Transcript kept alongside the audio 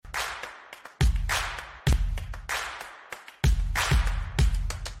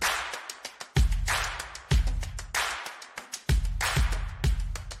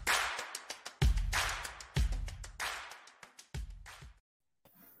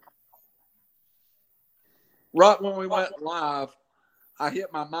Right when we went live, I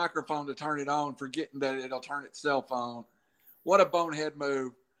hit my microphone to turn it on, forgetting that it'll turn itself on. What a bonehead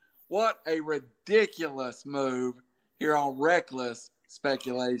move. What a ridiculous move here on Reckless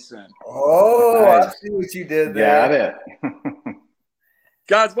Speculation. Oh, I Nice. see what you did there. Got it.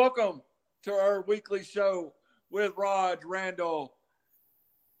 Guys, welcome to our weekly show with Raj, Randall,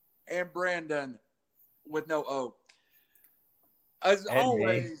 and Brandon with no O. As And me.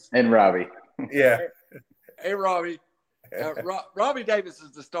 always, And Robbie. Yeah. hey, Robbie. Robbie Davis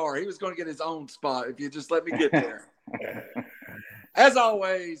is the star. He was going to get his own spot if you just let me get there. As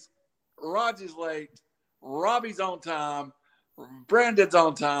always, Raj is late. Robbie's on time. Brandon's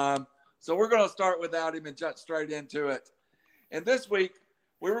on time. So we're going to start without him and jump straight into it. And this week,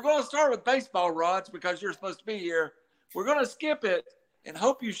 we were going to start with baseball, Raj, because you're supposed to be here. We're going to skip it and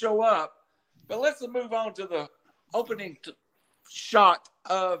hope you show up. But let's move on to the opening shot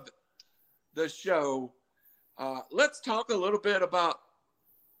of the show. Let's talk a little bit about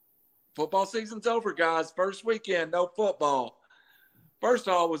football season's over, guys. First weekend, no football. First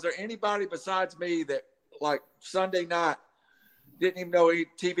of all, was there anybody besides me that, like, Sunday night didn't even know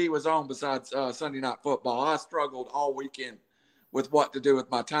TV was on besides Sunday Night Football? I struggled all weekend with what to do with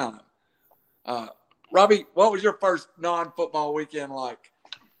my time. Robbie, what was your first non-football weekend like?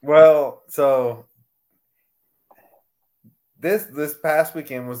 Well, so this past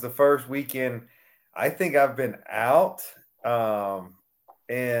weekend was the first weekend I think I've been out,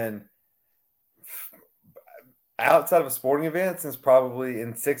 and outside of a sporting event since probably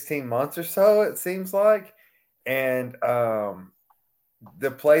in 16 months or so, it seems like. And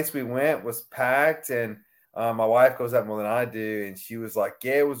the place we went was packed, and my wife goes out more than I do, and she was like,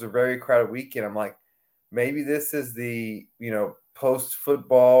 yeah, it was a very crowded weekend. I'm like, maybe this is the,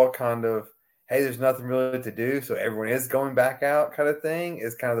 post-football kind of, hey, there's nothing really to do, so everyone is going back out kind of thing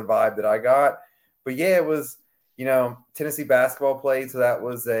is kind of the vibe that I got. But, yeah, it was, Tennessee basketball played, so that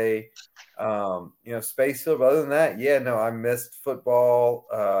was a, space field. But other than that, yeah, no, I missed football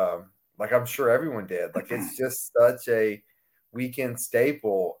like I'm sure everyone did. Like, it's just such a weekend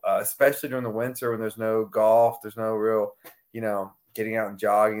staple, especially during the winter when there's no golf, there's no real, getting out and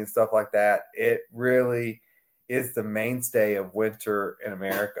jogging and stuff like that. It really is the mainstay of winter in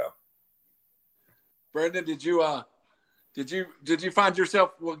America. Brandon, did you find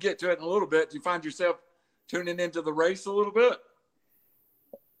yourself? We'll get to it in a little bit. Did you find yourself tuning into the race a little bit?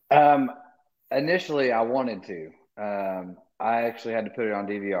 Initially, I wanted to. I actually had to put it on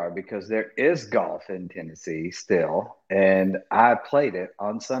DVR because there is golf in Tennessee still, and I played it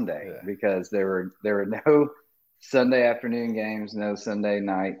on Sunday because there were no Sunday afternoon games, no Sunday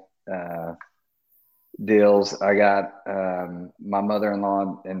night deals. I got my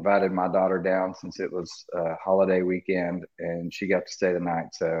mother-in-law invited my daughter down since it was a holiday weekend, and she got to stay the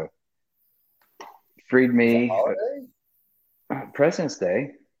night, so freed me. President's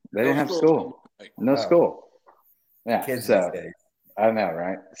Day. They didn't have school. No school. Yeah, Kids so these days. I know,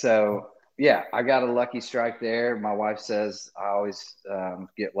 right? So yeah, I got a lucky strike there. My wife says I always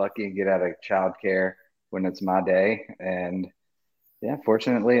get lucky and get out of childcare when it's my day, and yeah,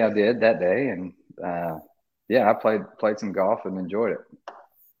 fortunately I did that day, and I played some golf and enjoyed it.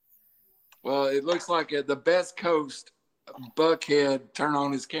 Well, it looks like the best coast Buckhead turn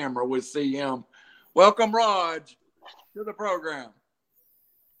on his camera with CM. Welcome, Raj, to the program.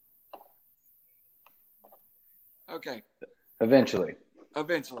 Okay. Eventually.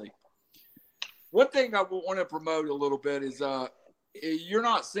 One thing I want to promote a little bit is you're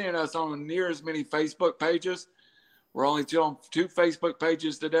not seeing us on near as many Facebook pages. We're only on 2 Facebook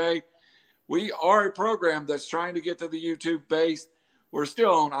pages today. We are a program that's trying to get to the YouTube base. We're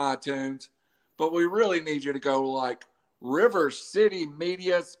still on iTunes, but we really need you to go like River City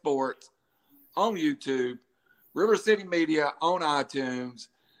Media Sports on YouTube, River City Media on iTunes.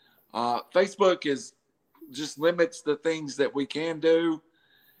 Facebook is just limits the things that we can do,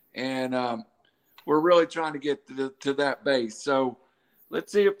 and we're really trying to get to that base. So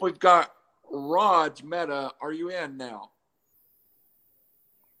let's see if we've got Raj Mehta. Are you in now?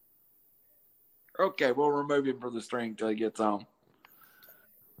 Okay, we'll remove him from the string until he gets on.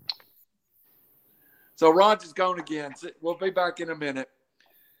 So Raj is gone again. We'll be back in a minute.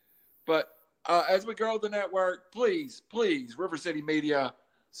 But as we grow the network, please, River City Media,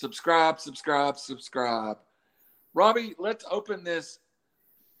 subscribe. Robbie, let's open this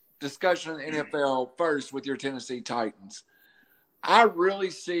discussion in NFL first with your Tennessee Titans. I really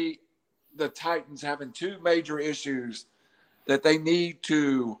see the Titans having 2 major issues that they need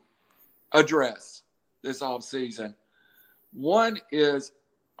to address this offseason. One is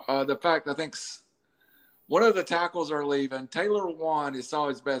the fact I think one of the tackles are leaving. Taylor Lewan saw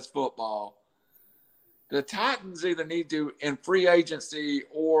his best football the Titans either need to, in free agency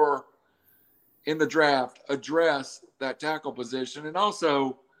or in the draft, address that tackle position. And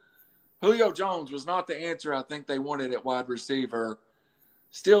also, Julio Jones was not the answer I think they wanted at wide receiver.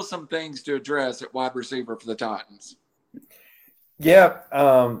 Still some things to address at wide receiver for the Titans. Yeah,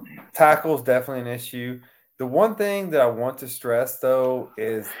 tackle is definitely an issue. The one thing that I want to stress, though,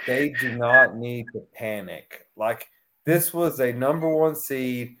 is they do not need to panic. Like, this was a number 1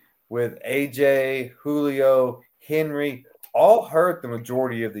 seed with AJ, Julio, Henry, all hurt the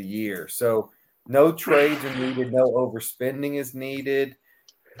majority of the year. So no trades are needed, no overspending is needed.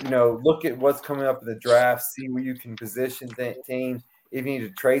 Look at what's coming up in the draft, see where you can position teams. If you need to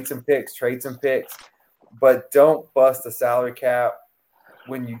trade some picks, but don't bust the salary cap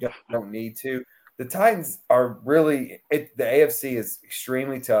when you don't need to. The Titans are really the AFC is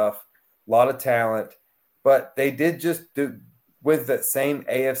extremely tough, a lot of talent, but they did just do with that same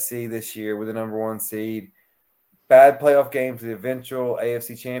AFC this year with the number 1 seed, bad playoff game to the eventual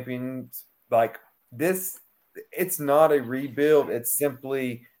AFC champions. Like this, it's not a rebuild. It's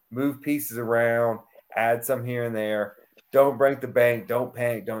simply move pieces around, add some here and there. Don't break the bank. Don't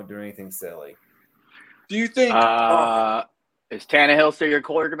panic. Don't do anything silly. Do you think is Tannehill still your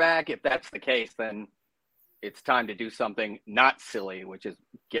quarterback? If that's the case, then it's time to do something not silly, which is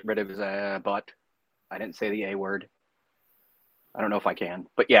get rid of his butt. I didn't say the A word. I don't know if I can.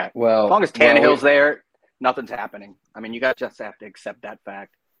 But yeah, well, as long as Tannehill's there, nothing's happening. I mean, you just have to accept that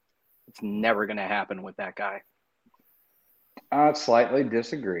fact. It's never going to happen with that guy. I slightly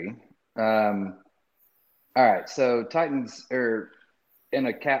disagree. All right, so Titans are in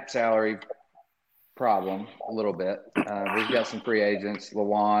a cap salary problem a little bit. We've got some free agents,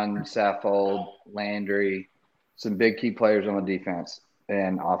 Lewan, Saffold, Landry, some big key players on the defense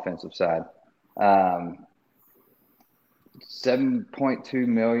and offensive side. $7.2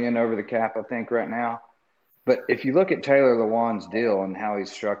 million over the cap, I think, right now. But if you look at Taylor Lewan's deal and how he's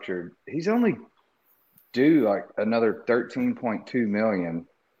structured, he's only due like another $13.2 million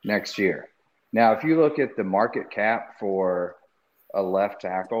next year. Now, if you look at the market cap for a left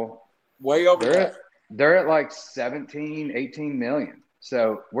tackle, way over there. They're at like 17, 18 million.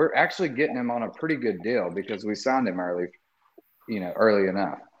 So we're actually getting him on a pretty good deal because we signed him early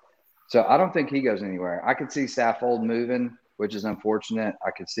enough. So I don't think he goes anywhere. I could see Saffold moving, which is unfortunate.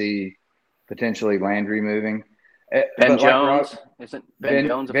 I could see potentially Landry moving. Ben Jones? Isn't Ben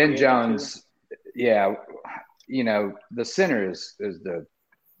Jones a free agent Jones, yeah. The center is the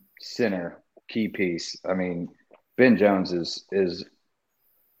center key piece. I mean, Ben Jones is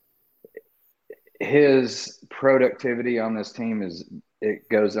his productivity on this team it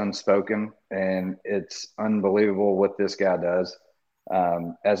goes unspoken, and it's unbelievable what this guy does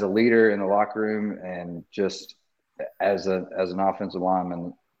as a leader in the locker room and just as an offensive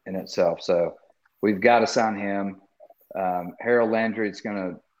lineman in itself. So we've got to sign him. Harold Landry, it's going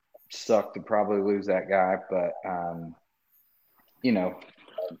to suck to probably lose that guy, but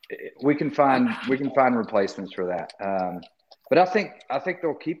we can find replacements for that. But I think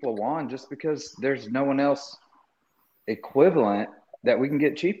they'll keep Lewan just because there's no one else equivalent that we can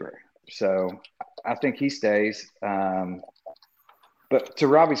get cheaper. So I think he stays. But to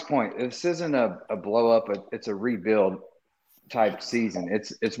Robbie's point, this isn't a blow up. It's a rebuild type season.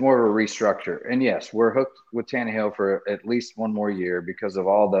 It's more of a restructure. And yes, we're hooked with Tannehill for at least one more year because of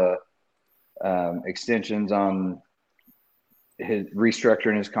all the extensions on his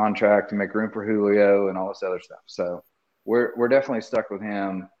restructuring his contract to make room for Julio and all this other stuff. So we're definitely stuck with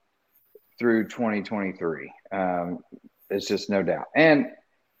him through 2023. It's just no doubt. And,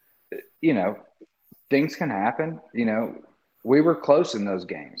 things can happen. We were close in those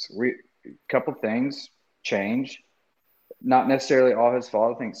games. A couple things changed. Not necessarily all his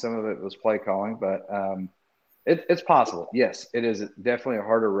fault. I think some of it was play calling, but it's possible. Yes, it is definitely a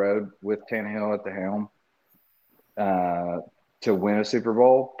harder road with Tannehill at the helm to win a Super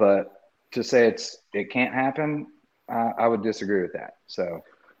Bowl. But to say it can't happen, I would disagree with that. So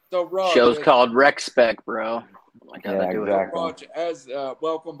Raj, show's called Rec Spec, bro. Like how yeah, they do exactly. Raj, as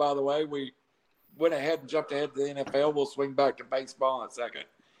welcome, by the way, we went ahead and jumped ahead to the NFL. We'll swing back to baseball in a second.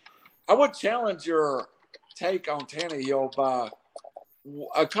 I would challenge your take on Tannehill by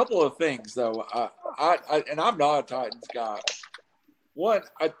a couple of things, though. And I'm not a Titans guy. One,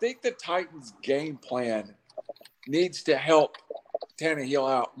 I think the Titans' game plan needs to help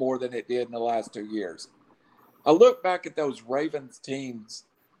Tannehill out more than it did in the last 2 years. I look back at those Ravens teams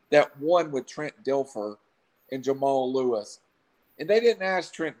that won with Trent Dilfer and Jamal Lewis, and they didn't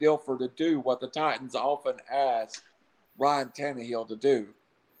ask Trent Dilfer to do what the Titans often ask Ryan Tannehill to do.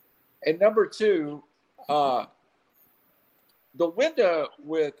 And number two, the window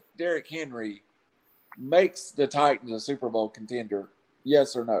with Derrick Henry makes the Titans a Super Bowl contender?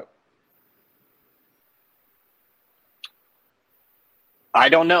 Yes or no? I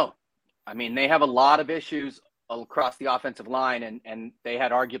don't know. I mean, they have a lot of issues across the offensive line, and they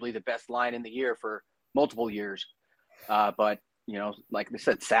had arguably the best line in the year for multiple years. But, you know, like I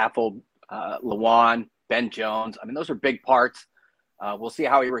said, Saffold, Lewan, Ben Jones, I mean, those are big parts. We'll see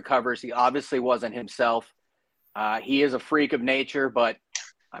how he recovers. He obviously wasn't himself. He is a freak of nature, but,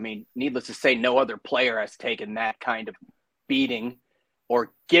 I mean, needless to say, no other player has taken that kind of beating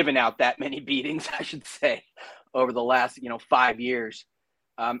or given out that many beatings, I should say, over the last, 5 years.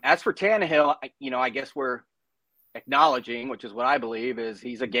 As for Tannehill, I guess we're acknowledging, which is what I believe, is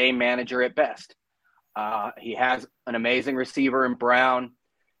he's a game manager at best. He has an amazing receiver in Brown,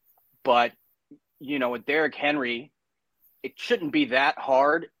 but, with Derrick Henry, it shouldn't be that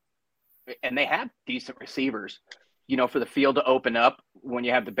hard. And they have decent receivers, for the field to open up when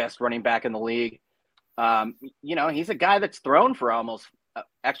you have the best running back in the league. He's a guy that's thrown for almost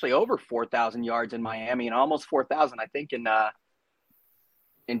actually over 4,000 yards in Miami and almost 4,000, I think,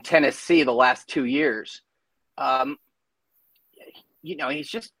 in Tennessee the last 2 years. He's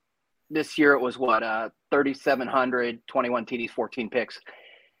just, this year it was 3,700, 21 TDs, 14 picks.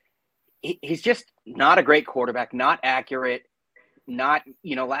 He's just not a great quarterback, not accurate, not,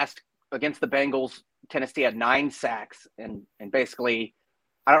 last against the Bengals, Tennessee had 9 sacks and basically,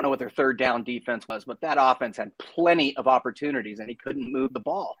 I don't know what their third down defense was, but that offense had plenty of opportunities and he couldn't move the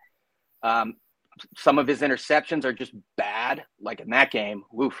ball. Some of his interceptions are just bad, like in that game.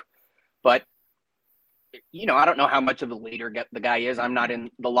 Woof. But, I don't know how much of a leader the guy is. I'm not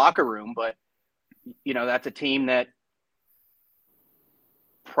in the locker room, but, that's a team that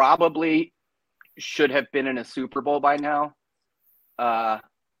probably should have been in a Super Bowl by now, but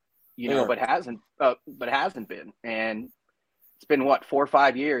hasn't been. And it's been, 4 or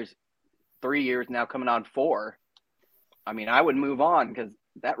 5 years, 3 years now coming on 4. I mean, I would move on because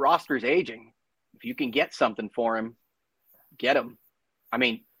that roster's aging. If you can get something for him, get him. I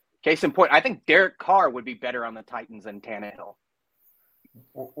mean, case in point, I think Derek Carr would be better on the Titans than Tannehill.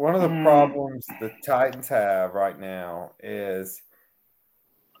 One of the problems the Titans have right now is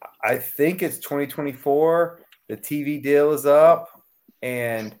I think it's 2024. The TV deal is up,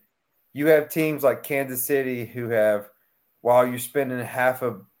 and you have teams like Kansas City who have, while you're spending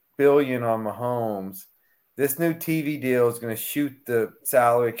 $500 million on Mahomes, this new TV deal is going to shoot the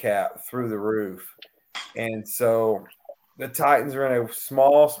salary cap through the roof. And so the Titans are in a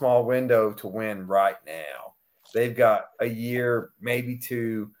small window to win right now. They've got a year, maybe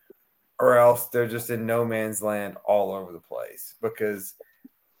 2, or else they're just in no man's land all over the place because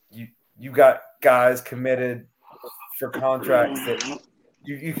you got guys committed for contracts that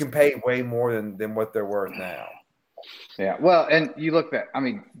you can pay way more than what they're worth now. Yeah, well, and you look at,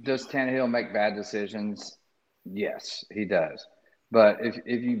 does Tannehill make bad decisions? Yes, he does. But if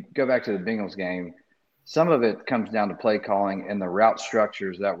you go back to the Bengals game, some of it comes down to play calling and the route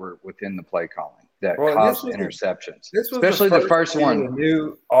structures that were within the play calling that caused interceptions. Especially the first one. The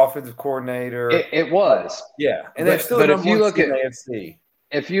new offensive coordinator. It was. Yeah, and they're still if you look at AFC.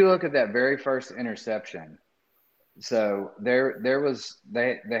 If you look at that very first interception, so there was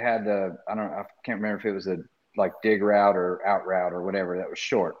they had I can't remember if it was a like dig route or out route or whatever that was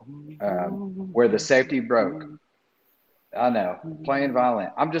short, where the safety broke. I know, playing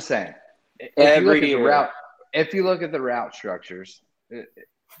violent. I'm just saying, if you look at the route structures,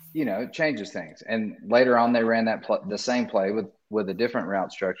 it changes things. And later on, they ran the same play with a different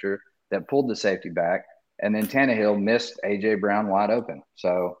route structure that pulled the safety back, and then Tannehill missed A.J. Brown wide open.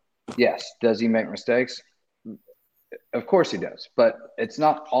 So, yes, does he make mistakes? Of course he does, but it's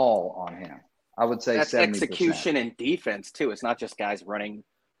not all on him. I would say that's 70%. Execution and defense too. It's not just guys running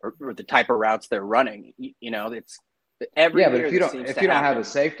or the type of routes they're running. It's every year. But if you don't have a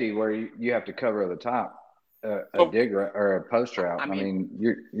safety where you have to cover the top, a dig or a post route.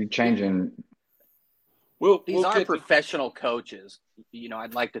 You're changing. These are professional coaches.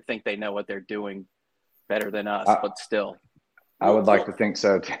 I'd like to think they know what they're doing better than us, but still. I would like to think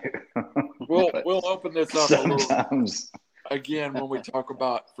so too. We'll open this up sometimes. A little again when we talk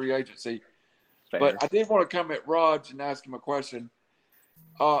about free agency. But I did want to come at Raj and ask him a question.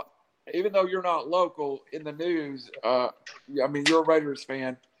 Even though you're not local in the news, you're a Raiders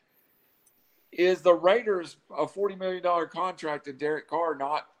fan. Is the Raiders a $40 million contract to Derek Carr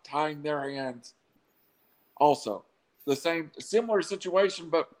not tying their hands? Also, similar situation,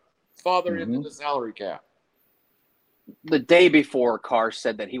 but farther into the salary cap. The day before, Carr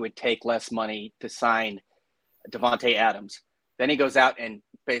said that he would take less money to sign Devontae Adams. Then he goes out and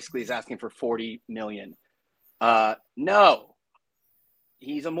basically is asking for $40 million. No,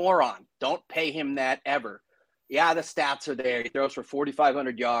 he's a moron. Don't pay him that ever. Yeah, the stats are there. He throws for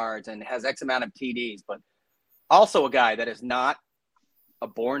 4,500 yards and has X amount of TDs, but also a guy that is not a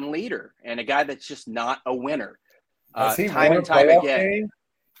born leader and a guy that's just not a winner. Has he Time won and a time playoff again. game?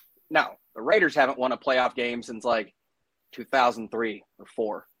 No, the Raiders haven't won a playoff game since like 2003 or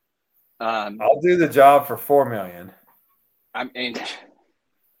 4. I'll do the job for $4 million. I mean,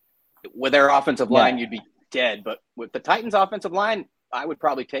 with their offensive line, you'd be dead. But with the Titans' offensive line, I would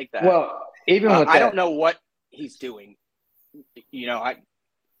probably take that. Well, even with I don't know what he's doing. You know,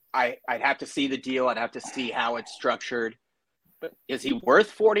 I'd have to see the deal. I'd have to see how it's structured. But is he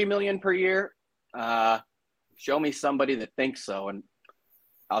worth $40 million per year? Show me somebody that thinks so, and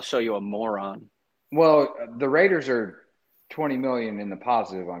I'll show you a moron. Well, the Raiders are $20 million in the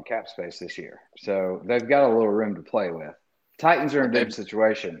positive on cap space this year, so they've got a little room to play with. Titans are in a different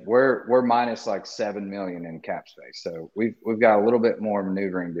situation. We're minus like $7 million in cap space, so we've got a little bit more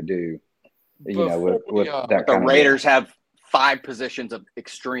maneuvering to do. You know, with that. The Raiders have 5 positions of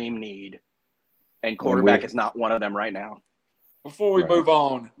extreme need, and quarterback is not one of them right now. Before we move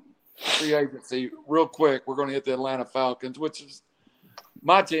on, free agency, real quick, we're going to hit the Atlanta Falcons, which is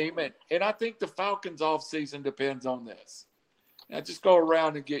my team. And I think the Falcons offseason depends on this. Now, just go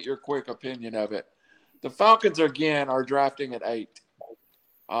around and get your quick opinion of it. The Falcons, again, are drafting at 8.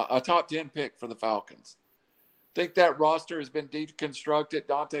 A top 10 pick for the Falcons. I think that roster has been deconstructed.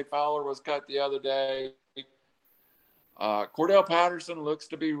 Dante Fowler was cut the other day. Cordell Patterson looks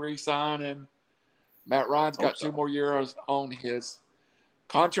to be re-signing. Matt Ryan's got 2 more years on his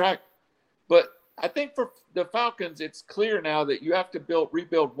contract. But I think for the Falcons, it's clear now that you have to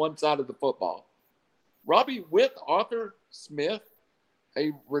rebuild one side of the football. Robbie, with Arthur Smith,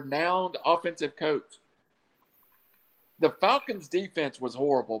 a renowned offensive coach, the Falcons' defense was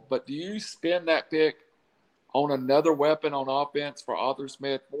horrible. But do you spend that pick on another weapon on offense for Arthur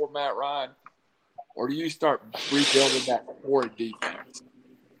Smith or Matt Ryan? Or do you start rebuilding that horrid defense?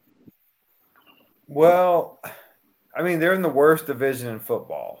 Well, I mean, they're in the worst division in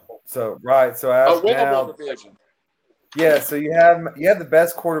football. So, right. So, as a winnable now, division. Yeah. So you have the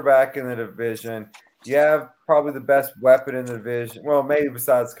best quarterback in the division. You have probably the best weapon in the division. Well, maybe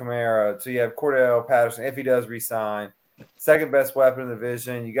besides Kamara. So you have Cordell Patterson if he does resign. Second best weapon in the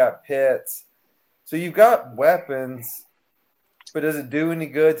division. You got Pitts. So you've got weapons, but does it do any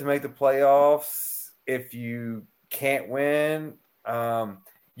good to make the playoffs if you can't win?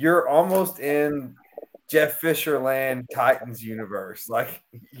 You're almost in Jeff Fisher land Titans universe. Like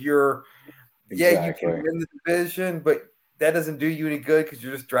you can win the division, but that doesn't do you any good because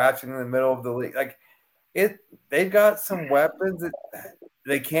you're just drafting in the middle of the league. Like they've got some weapons that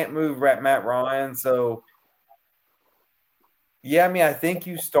they can't move Matt Ryan. So yeah, I mean, I think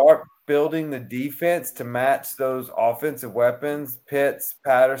you start building the defense to match those offensive weapons. Pitts,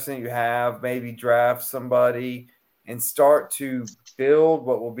 Patterson, you have maybe draft somebody and start to build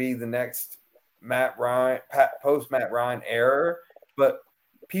what will be the next Matt Ryan post Matt Ryan era. But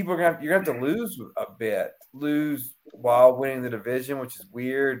you're gonna have to lose while winning the division, which is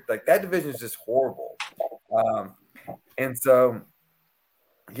weird. Like that division is just horrible. And so,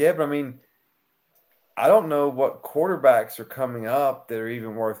 yeah, but I mean, I don't know what quarterbacks are coming up that are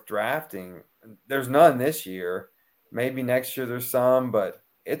even worth drafting. There's none this year. Maybe next year there's some, but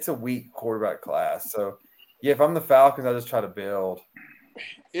it's a weak quarterback class. So, yeah, if I'm the Falcons, I just try to build.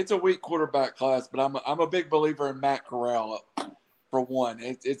 It's a weak quarterback class, but I'm a big believer in Matt Corral for one.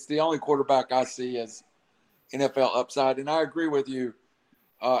 It's the only quarterback I see as NFL upside, and I agree with you.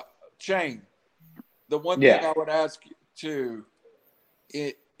 Shane, the one thing I would ask you too,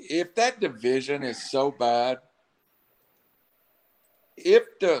 if that division is so bad, if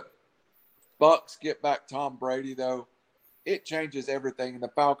the Bucs get back Tom Brady, though, it changes everything. And the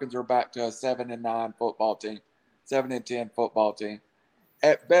Falcons are back to a 7-9 football team, 7-10 football team.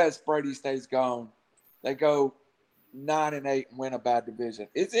 At best, Brady stays gone. They go 9-8 and win a bad division.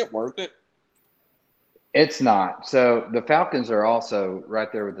 Is it worth it? It's not. So the Falcons are also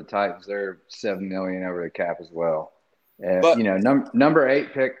right there with the Titans. They're $7 million over the cap as well. But, number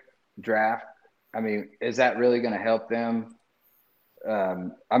 8 pick draft. I mean, is that really going to help them?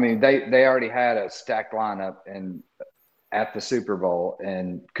 I mean, they already had a stacked lineup at the Super Bowl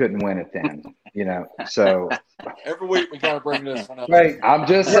and couldn't win it then. So every week we got to bring this one up. Right. I'm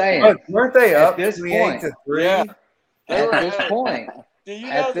just saying, weren't they up at this 28 point? to 3? Yeah. At this point,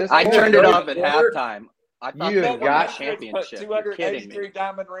 I turned it off at halftime. I thought you they have won got the championship. 283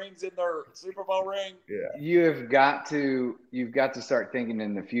 diamond rings in their Super Bowl ring. Yeah. You've got to start thinking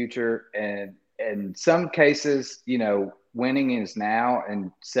in the future, and in some cases, winning is now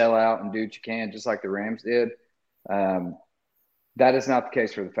and sell out and do what you can, just like the Rams did. That is not the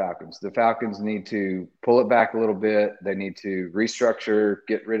case for the Falcons. The Falcons need to pull it back a little bit. They need to restructure,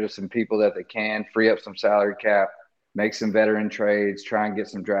 get rid of some people that they can, free up some salary cap, make some veteran trades, try and get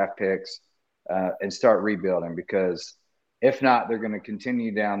some draft picks, and start rebuilding. Because if not, they're going to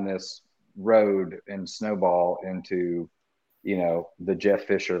continue down this road and snowball into, the Jeff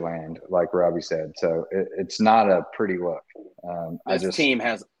Fisher land, like Robbie said. So it's not a pretty look. This team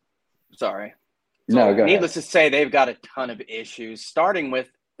has – sorry. No, go needless ahead. to say, they've got a ton of issues, starting with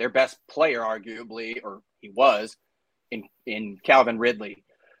their best player, arguably, or he was, in Calvin Ridley.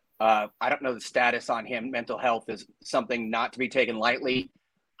 I don't know the status on him. Mental health is something not to be taken lightly,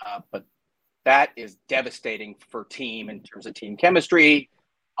 but that is devastating for team in terms of team chemistry,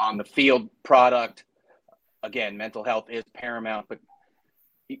 on the field product. Again, mental health is paramount, but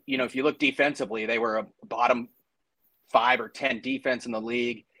if you look defensively, they were a bottom 5 or 10 defense in the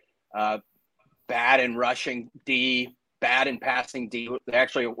league. Bad in rushing D, bad in passing D. They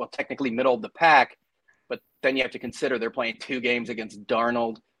actually, technically middle of the pack, but then you have to consider they're playing 2 games against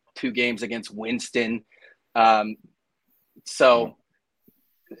Darnold, 2 games against Winston. They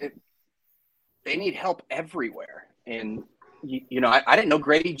need help everywhere. And, I didn't know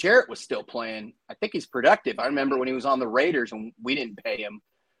Grady Jarrett was still playing. I think he's productive. I remember when he was on the Raiders and we didn't pay him.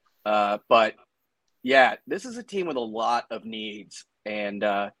 But, yeah, this is a team with a lot of needs. And,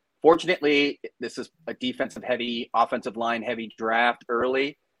 fortunately, this is a defensive-heavy, offensive-line-heavy draft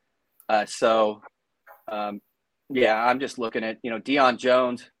early. I'm just looking at, Deion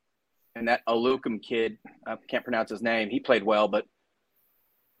Jones and that Olukum kid. I can't pronounce his name. He played well, but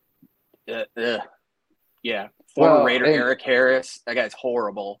former Raider Eric Harris. That guy's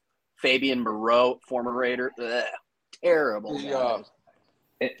horrible. Fabian Moreau, former Raider. Terrible.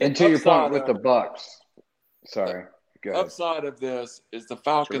 And to your point with the Bucks. Sorry. The upside of this is the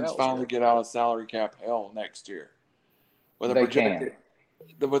Falcons finally get out of salary cap hell next year. With a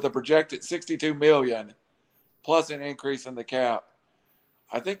projected $62 million plus an increase in the cap.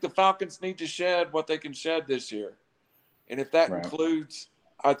 I think the Falcons need to shed what they can shed this year. And if that includes,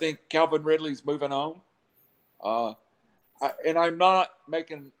 I think Calvin Ridley's moving on. And I'm not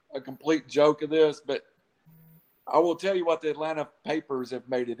making a complete joke of this, but I will tell you what the Atlanta papers have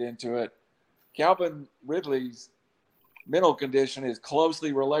made it into it. Calvin Ridley's mental condition is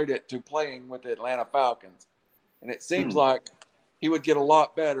closely related to playing with the Atlanta Falcons. And it seems like he would get a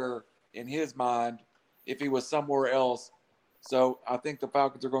lot better in his mind if he was somewhere else. So I think the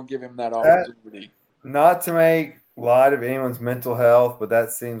Falcons are going to give him that opportunity. Not to make light of anyone's mental health, but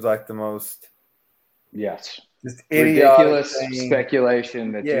that seems like the most just ridiculous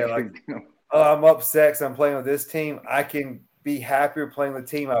speculation that I'm upset because I'm playing with this team. I can be happier playing with a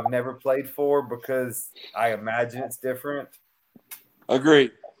team I've never played for because I imagine it's different.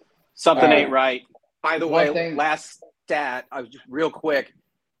 Agreed. Something ain't right. By the way, last stat, real quick.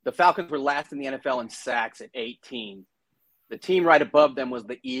 The Falcons were last in the NFL in sacks at 18. The team right above them was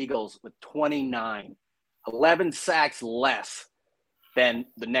the Eagles with 29. 11 sacks less than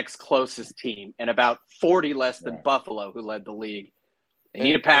the next closest team and about 40 less than Buffalo, who led the league. They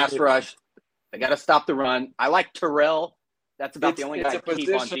need a pass rush. They got to stop the run. I like Terrell. That's about the only guy to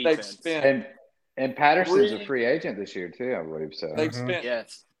keep on defense. And Patterson's a free agent this year too, I believe so.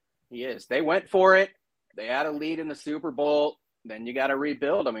 Yes, he is. They went for it. They had a lead in the Super Bowl. Then you got to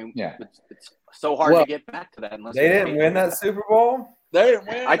rebuild. I mean, it's so hard to get back to that. Unless they didn't win that Super Bowl. They didn't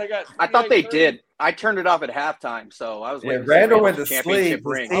win. I thought they did. I turned it off at halftime, so I was waiting. Randall went to sleep.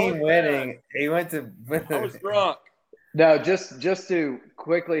 His team winning. He went to win. I was drunk. No, just to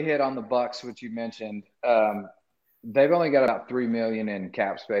quickly hit on the Bucks, which you mentioned. They've only got about $3 million in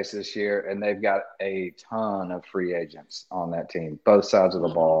cap space this year, and they've got a ton of free agents on that team, both sides of the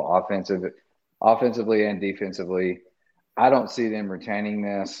ball, offensively and defensively. I don't see them retaining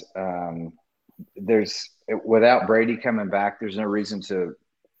this. Without Brady coming back, there's no reason to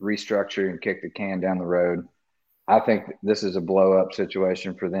restructure and kick the can down the road. I think this is a blow-up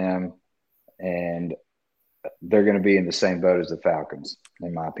situation for them, and they're going to be in the same boat as the Falcons,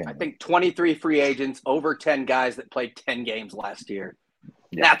 in my opinion. I think 23 free agents, over 10 guys that played 10 games last year.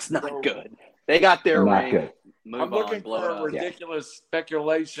 Yeah. That's not good. They got their ring. I'm looking for a ridiculous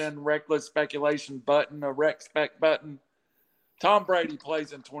speculation, reckless speculation button, a rec spec button. Tom Brady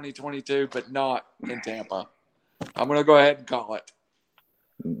plays in 2022, but not in Tampa. I'm going to go ahead and call it.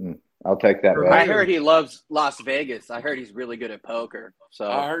 I'll take that. I heard he loves Las Vegas. I heard he's really good at poker. So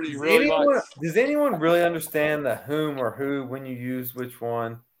I heard he really likes. Does anyone really understand the whom or who when you use which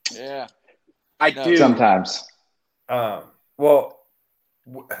one? Yeah, I do sometimes. Well,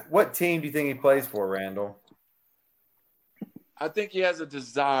 what team do you think he plays for, Randall? I think he has a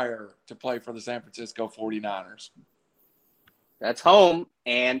desire to play for the San Francisco 49ers. That's home,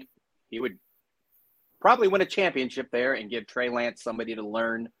 and he would probably win a championship there and give Trey Lance somebody to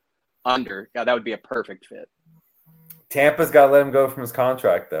learn under. Yeah, that would be a perfect fit. Tampa's got to let him go from his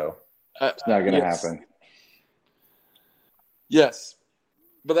contract, though. It's not going to happen. Yes,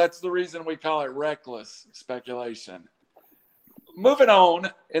 but that's the reason we call it reckless speculation. Moving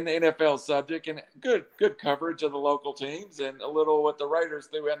on in the NFL subject, and good coverage of the local teams and a little what the Raiders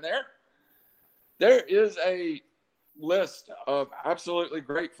threw in there. There is a list of absolutely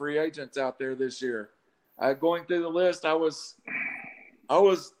great free agents out there this year. Going through the list, I was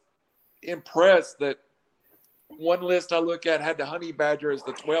impressed that one list I look at had the Honey Badger as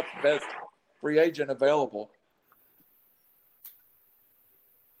the 12th best free agent available.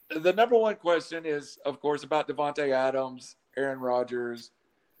 The number one question is, of course, about Davante Adams, Aaron Rodgers.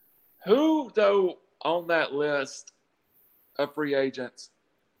 Who, though, on that list of free agents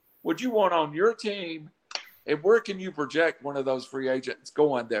would you want on your team, and where can you project one of those free agents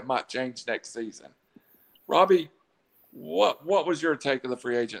going that might change next season? Robbie, what was your take of the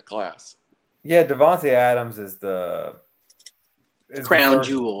free agent class? Yeah, Davante Adams is the crown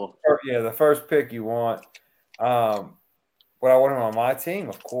jewel. Yeah, the first pick you want. Would I want him on my team?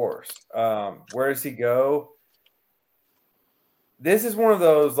 Of course. Where does he go? This is one of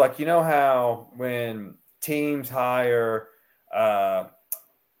those, like, you know how when teams hire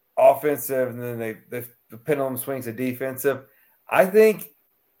offensive and then the pendulum swings to defensive, I think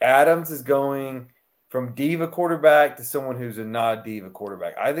Adams is going from diva quarterback to someone who's not a diva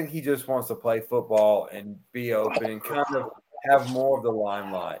quarterback. I think he just wants to play football and be open and kind of have more of the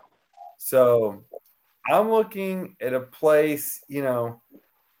limelight. So I'm looking at a place, I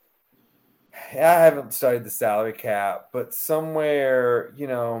haven't studied the salary cap, but somewhere,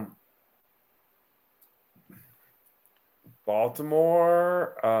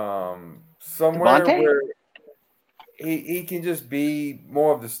 Baltimore, somewhere Devontae? where he can just be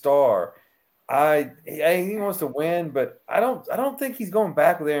more of the star. He wants to win, but I don't think he's going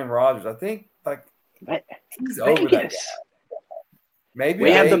back with Aaron Rodgers. I think he's over that guy. Maybe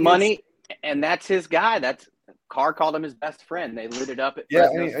we have the money, and that's his guy. That's Carr called him his best friend. They lit it up at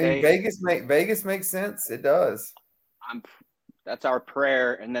Fresno State. Vegas makes sense. It does. That's our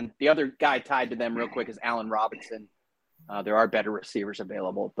prayer. And then the other guy tied to them real quick is Allen Robinson. There are better receivers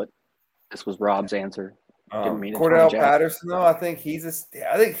available, but this was Rob's answer. Cordell Patterson, though, I think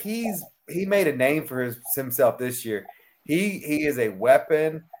he made a name for himself this year. He is a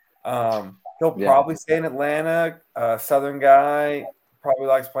weapon. He'll probably stay in Atlanta. Southern guy, probably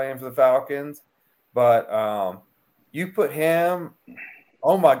likes playing for the Falcons. But you put him –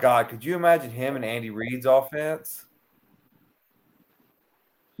 oh, my God. Could you imagine him and Andy Reid's offense?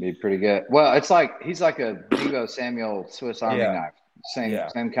 Be pretty good. Well, it's like he's like a Deebo Samuel Swiss Army knife.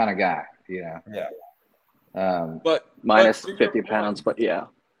 Same kind of guy, Yeah. But minus 50 pounds, but yeah.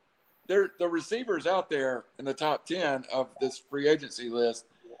 The receivers out there in the top 10 of this free agency list,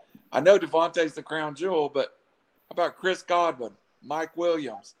 I know Devontae's the crown jewel, but how about Chris Godwin, Mike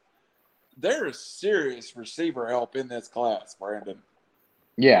Williams? There is serious receiver help in this class, Brandon.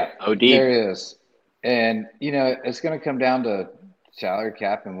 Yeah, there is. And, it's going to come down to salary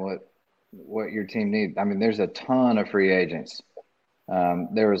cap and what your team needs. I mean, there's a ton of free agents.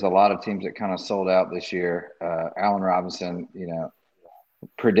 There was a lot of teams that kind of sold out this year. Allen Robinson,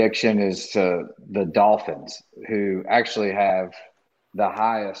 prediction is to the Dolphins, who actually have the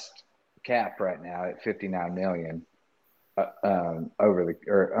highest cap right now at $59 million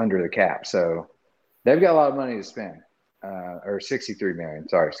under the cap. So they've got a lot of money to spend, or $63 million.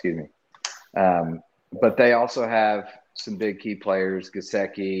 Sorry, excuse me. But they also have some big key players,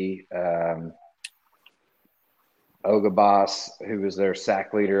 Gesicki, Ogabas, who was their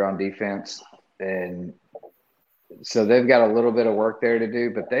sack leader on defense. And so they've got a little bit of work there to do,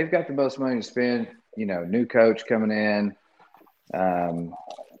 but they've got the most money to spend, new coach coming in.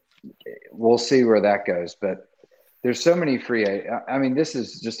 We'll see where that goes, but there's so many I mean, this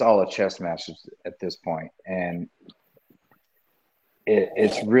is just all a chess match at this point. And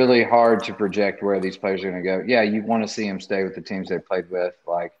it's really hard to project where these players are going to go. Yeah, you want to see them stay with the teams they played with.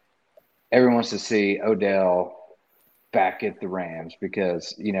 Like, everyone wants to see Odell back at the Rams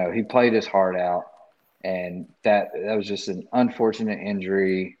because, he played his heart out, and that was just an unfortunate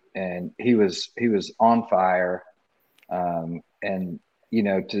injury, and he was on fire. And,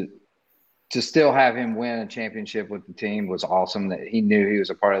 to still have him win a championship with the team was awesome. That he knew he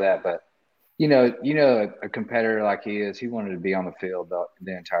was a part of that, but a competitor like he is, he wanted to be on the field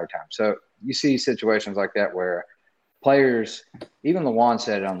the entire time. So you see situations like that where players, even LeJuan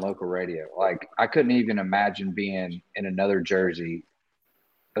said it on local radio, like, I couldn't even imagine being in another jersey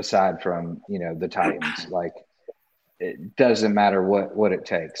aside from, the Titans. Like, it doesn't matter what it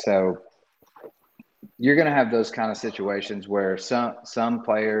takes. So you're going to have those kind of situations where some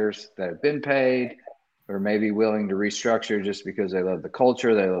players that have been paid or maybe willing to restructure just because they love the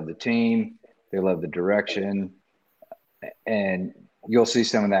culture, they love the team, they love the direction, and you'll see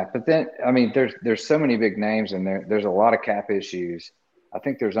some of that. But then, I mean, there's so many big names, and there's a lot of cap issues. I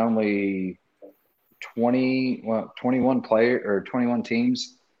think there's only 21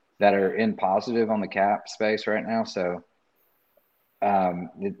 teams that are in positive on the cap space right now. So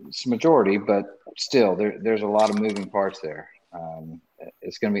it's majority, but still there's a lot of moving parts there.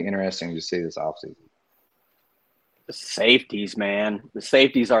 It's going to be interesting to see this offseason. The safeties, man. The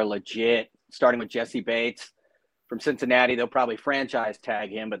safeties are legit, starting with Jesse Bates from Cincinnati. They'll probably franchise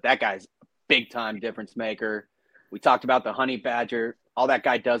tag him, but that guy's a big-time difference maker. We talked about the Honey Badger. All that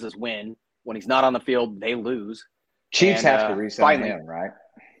guy does is win. When he's not on the field, they lose. Chiefs have to re-sign him, right?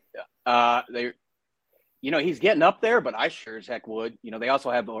 He's getting up there, but I sure as heck would. They also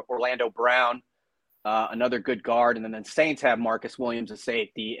have Orlando Brown, another good guard, and then the Saints have Marcus Williams, a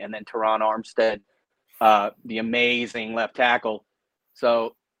safety, and then Teron Armstead, the amazing left tackle.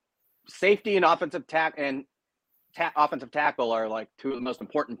 So safety and offensive tackle are like two of the most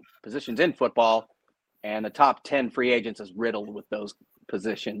important positions in football, and the top 10 free agents is riddled with those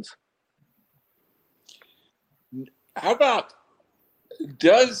positions. How about,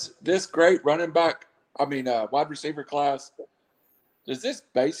 does this great wide receiver class, does this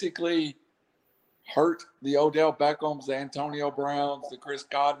basically hurt the Odell Beckhams, the Antonio Browns, the Chris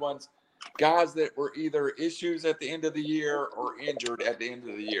Godwins, guys that were either issues at the end of the year or injured at the end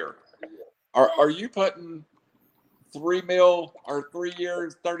of the year? Are you putting $3 million or 3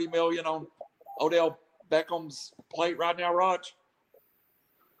 years, $30 million on Odell Beckham's plate right now, Raj?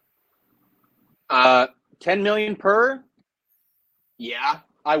 $10 million per? Yeah,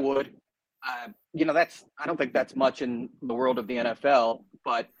 I would. I don't think that's much in the world of the NFL,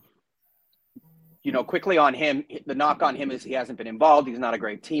 but quickly on him, the knock on him is he hasn't been involved. He's not a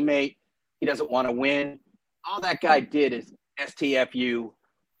great teammate. He doesn't want to win. All that guy did is STFU.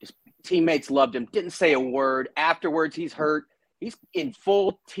 His teammates loved him. Didn't say a word. Afterwards, he's hurt. He's in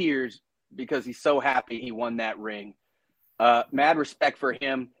full tears because he's so happy he won that ring. Mad respect for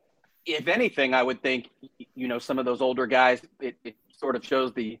him. If anything, I would think, some of those older guys, it sort of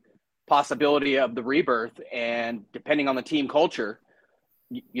shows the possibility of the rebirth. And depending on the team culture,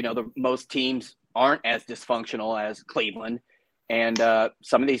 most teams aren't as dysfunctional as Cleveland. And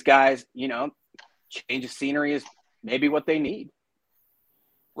some of these guys, change of scenery is maybe what they need.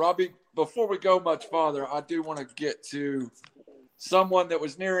 Robbie, before we go much farther, I do want to get to someone that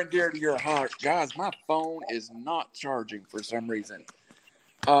was near and dear to your heart. Guys, my phone is not charging for some reason.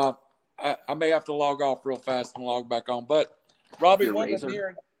 I may have to log off real fast and log back on. But, Robbie, one of the near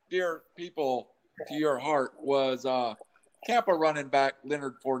and dear people to your heart was Tampa running back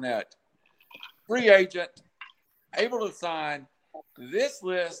Leonard Fournette. Free agent, able to sign. This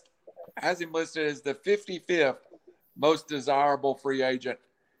list has him listed as the 55th most desirable free agent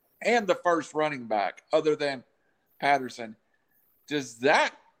and the first running back other than Patterson. Does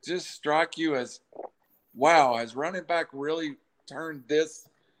that just strike you as, wow, has running back really turned this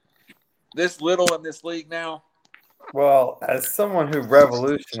little in this league now? Well, as someone who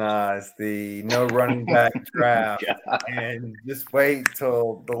revolutionized the no running back draft and just wait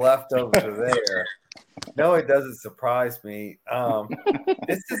till the leftovers are there, no, it doesn't surprise me.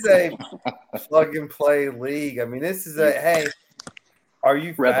 This is a plug and play league. I mean, this is hey, are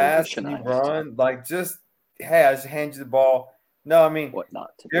you fast? Can you run? Like, just, hey, I just hand you the ball. No, I mean,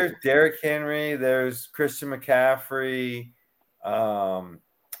 there's Derrick Henry, there's Christian McCaffrey.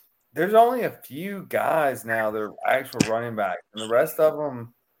 There's only a few guys now that are actual running backs. And the rest of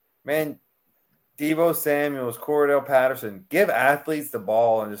them, man, Deebo Samuels, Cordell Patterson, give athletes the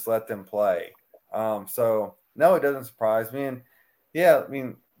ball and just let them play. So, no, it doesn't surprise me. And, yeah, I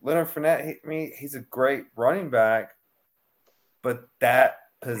mean, Leonard Fournette, he's a great running back, but that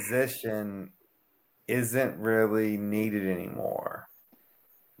position isn't really needed anymore.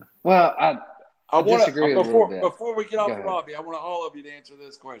 Well, I disagree a little bit. Before we get off of Robbie, I want all of you to answer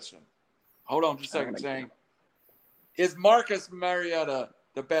this question. Hold on just a second, Shane. Is Marcus Mariota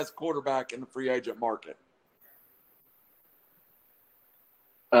the best quarterback in the free agent market?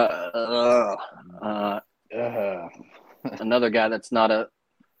 Another guy that's not a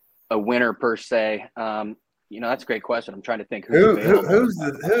winner per se. That's a great question. I'm trying to think who's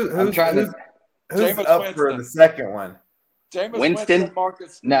up for the second one. Jameis Winston?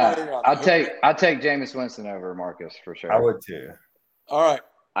 Marcus. No, I'll take Jameis Winston over Marcus for sure. I would too. All right.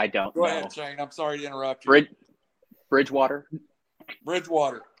 I don't Go know. ahead, Shane. I'm sorry to interrupt you. Bridgewater.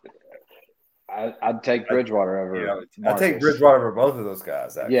 I'd take Bridgewater over. I take Bridgewater over both of those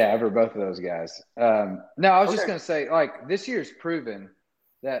guys. Actually. Yeah, over both of those guys. No, I was just going to say, like, this year's proven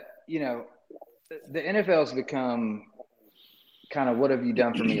that, the NFL has become kind of, what have you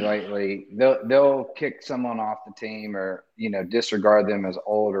done for me lately? They'll kick someone off the team or, disregard them as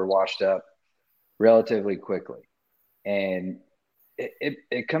old or washed up relatively quickly. And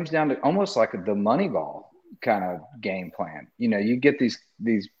it comes down to almost like the Moneyball kind of game plan. You get these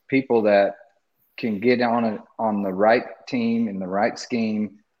people that can get on the right team in the right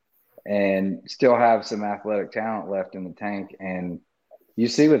scheme and still have some athletic talent left in the tank, and you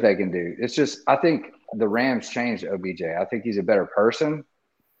see what they can do. It's just, I think the Rams changed OBJ. I think he's a better person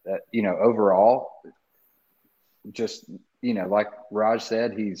that, overall, just, like Raj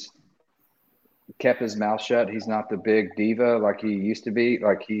said, he's kept his mouth shut. He's not the big diva like he used to be.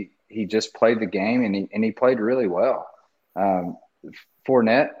 Like he just played the game and he played really well.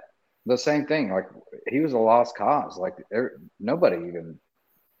 Fournette, the same thing. Like, he was a lost cause. Like, nobody even,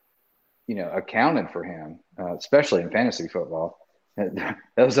 accounted for him, especially in fantasy football. That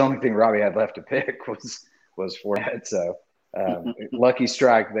was the only thing Robbie had left to pick was Fournette. So lucky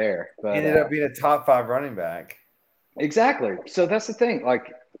strike there. But he ended up being a top 5 running back. Exactly. So that's the thing.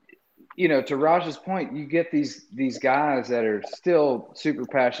 Like, to Raj's point, you get these guys that are still super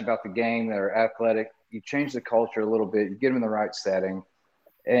passionate about the game, that are athletic. You change the culture a little bit. You get them in the right setting,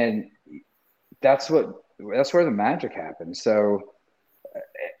 and that's where the magic happens. So,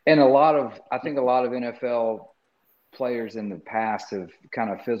 and I think a lot of NFL players in the past have kind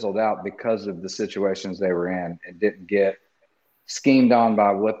of fizzled out because of the situations they were in and didn't get schemed on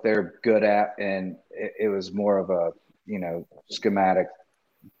by what they're good at, and it was more of a schematic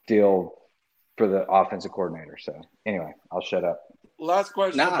deal for the offensive coordinator. So anyway, I'll shut up. Last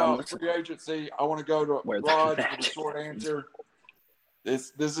question about free agency. I want to go to Rod for the short answer.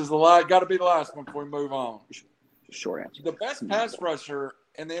 This is got to be the last one before we move on. Short answer. The best pass rusher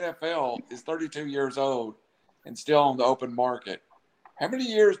in the NFL is 32 years old and still on the open market. How many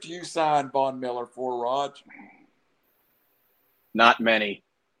years do you sign Von Miller for, Raj? Not many.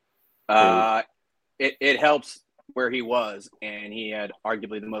 It helps where he was, and he had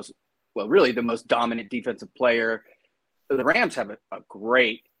arguably the most dominant defensive player. The Rams have a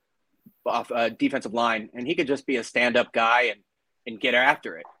great defensive line, and he could just be a stand-up guy and get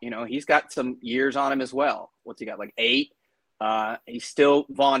after it. He's got some years on him as well. What's he got, like 8? He's still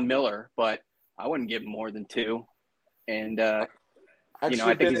Von Miller, but I wouldn't give him more than 2. And, I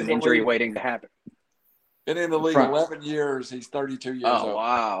think he's an injury waiting to happen. Been in the league 11 years. He's 32 years old. Oh,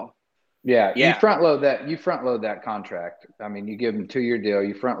 wow. Yeah. You front load that contract. I mean, you give him a 2-year deal,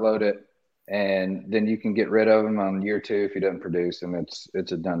 you front load it, and then you can get rid of him on year 2 if he doesn't produce, and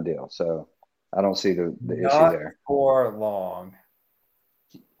it's a done deal. So I don't see the issue there. For long.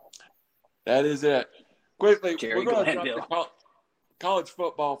 That is it. Quickly, Jerry we're going to Glanville. jump to college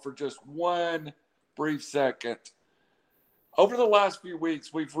football for just one brief second. Over the last few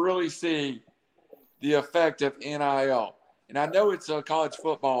weeks, we've really seen the effect of NIL. And I know it's a college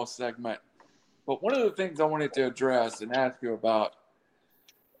football segment, but one of the things I wanted to address and ask you about,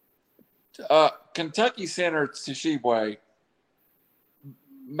 Kentucky Senator Tshiebwe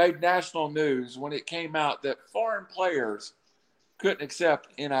made national news when it came out that foreign players couldn't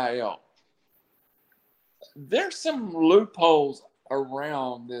accept NIL. There's some loopholes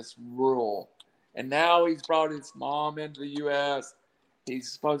around this rule. And now he's brought his mom into the U.S. He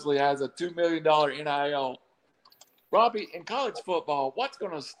supposedly has a $2 million NIL. Robbie, in college football, what's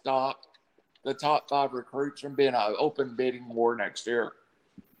going to stop the top 5 recruits from being an open bidding war next year?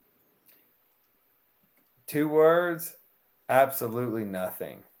 2 words, absolutely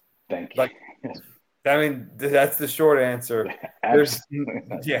nothing. Thank you. That's the short answer. That's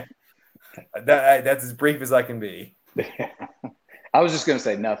as brief as I can be. I was just going to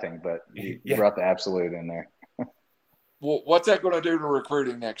say nothing, but you brought the absolute in there. Well, what's that going to do to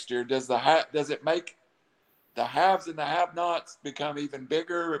recruiting next year? Does it make the haves and the have-nots become even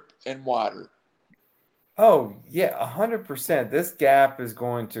bigger and wider? Oh, yeah, 100%. This gap is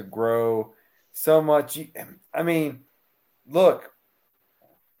going to grow so much. I mean, look,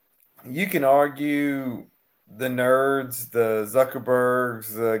 you can argue the nerds, the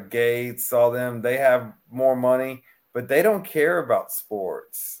Zuckerbergs, the Gates, all them, they have more money, but they don't care about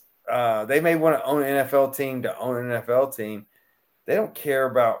sports. They may want to own an NFL team to own an NFL team. They don't care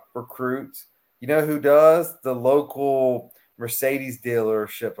about recruits. You know who does? The local Mercedes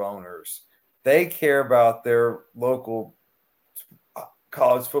dealership owners. They care about their local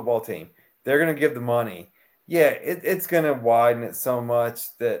college football team. They're going to give the money. Yeah, it's going to widen it so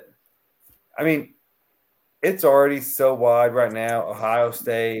much that, I mean, it's already so wide right now. Ohio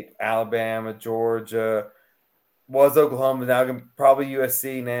State, Alabama, Georgia, was Oklahoma, now probably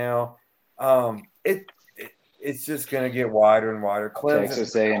USC now. It's just going to get wider and wider.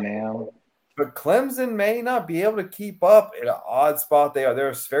 Texas A&M. But Clemson may not be able to keep up at an odd spot. They're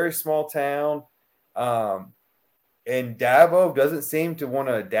a very small town. And Dabo doesn't seem to want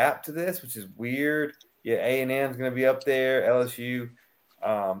to adapt to this, which is weird. Yeah, A&M is going to be up there, LSU.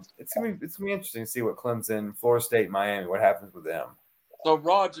 It's gonna be interesting to see what Clemson, Florida State, Miami, what happens with them. So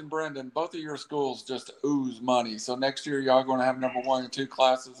Raj and Brendan, both of your schools just ooze money. So next year, y'all going to have number 1 and 2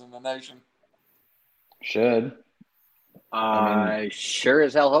 classes in the nation. Should. I sure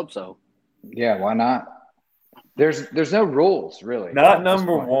as hell hope so. Yeah, why not? There's no rules really. Not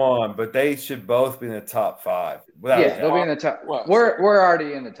number 1, but they should both be in the top 5. Yeah, they'll be in the top. We're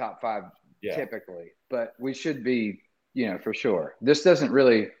already in the top 5 typically, but we should be, for sure. This doesn't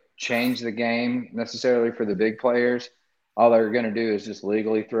really change the game necessarily for the big players. All they're going to do is just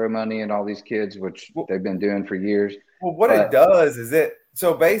legally throw money at all these kids, which they've been doing for years. Well, what it does is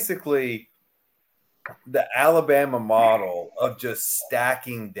so basically the Alabama model of just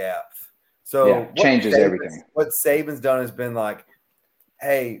stacking depth. So changes everything. What Saban's done has been like,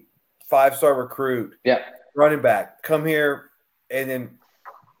 hey, 5-star recruit, running back, come here and then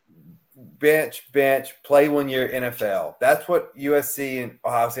bench, play 1 year NFL. That's what USC and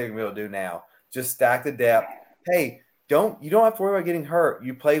Ohio State are going to be able to do now. Just stack the depth. Hey, you don't have to worry about getting hurt.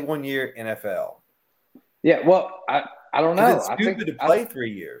 You play 1 year NFL. Yeah, well, I don't know. It's stupid to play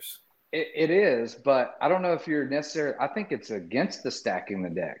 3 years. It is, but I don't know if you're necessarily – I think it's against the stacking the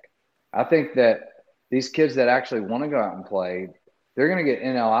deck. I think that these kids that actually want to go out and play, they're going to get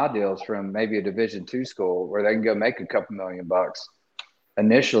NLI deals from maybe a Division II school where they can go make a couple $1 million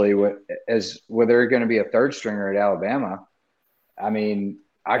initially where they're going to be a third stringer at Alabama. I mean,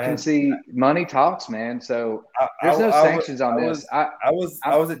 I can see money talks, man. So there's no sanctions on this. I was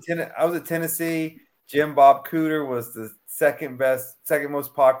at Tennessee. Jim Bob Cooter was the second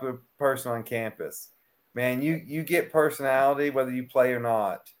most popular person on campus. Man, you get personality whether you play or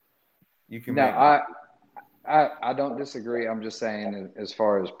not. You can. No, I don't disagree. I'm just saying as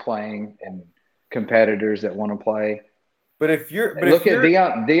far as playing and competitors that want to play. But if you're look at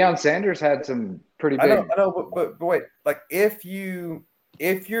Deion Sanders had some pretty big. I know, but wait, like if you're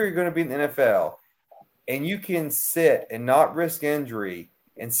going to be in the NFL and you can sit and not risk injury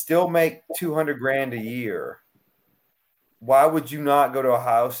and still make $200,000 a year, why would you not go to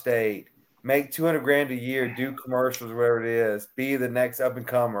Ohio State, make $200,000 a year, do commercials, whatever it is, be the next up and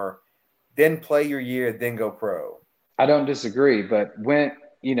comer, then play your year, then go pro? I don't disagree, but when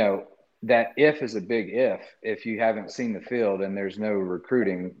that if is a big if you haven't seen the field and there's no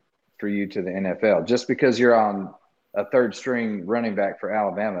recruiting for you to the NFL. Just because you're on a third string running back for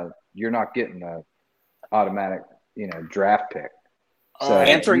Alabama, you're not getting a automatic, draft pick. So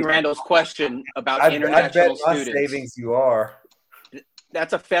answering Randall's question about international students. Savings you are.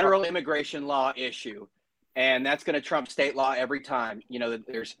 That's a federal immigration law issue, and that's going to trump state law every time.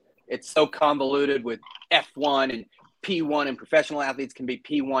 It's so convoluted with F1 and P1, and professional athletes can be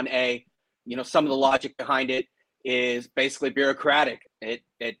P1A. Some of the logic behind it is basically bureaucratic. It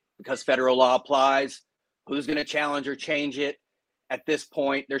because federal law applies. Who's going to challenge or change it? At this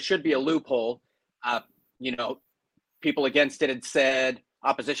point, there should be a loophole. People against it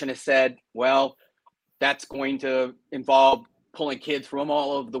opposition has said, well, that's going to involve pulling kids from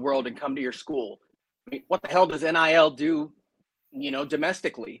all over the world and come to your school. I mean, what the hell does NIL do,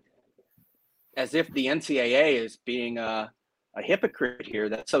 domestically? As if the NCAA is being a hypocrite here.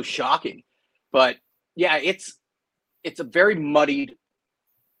 That's so shocking. But yeah, it's a very muddied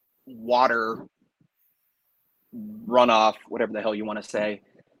water runoff, whatever the hell you want to say.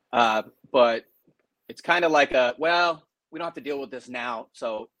 But it's kind of like we don't have to deal with this now,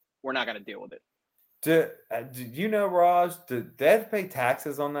 so we're not going to deal with it. Do you know, Raj, do they have to pay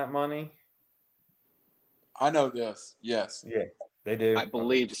taxes on that money? I know this. Yes. Yeah, they do. I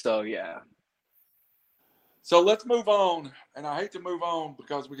believe so, yeah. So let's move on. And I hate to move on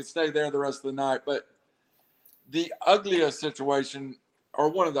because we could stay there the rest of the night. But the ugliest situation, or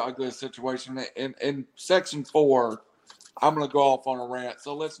one of the ugliest situations, in Section 4, I'm going to go off on a rant.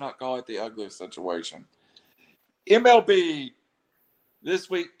 So let's not call it the ugliest situation. MLB this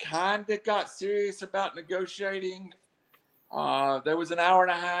week kind of got serious about negotiating. There was an hour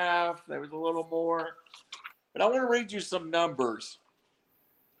and a half. There was a little more. But I want to read you some numbers.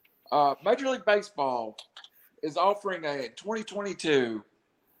 Major League Baseball is offering in 2022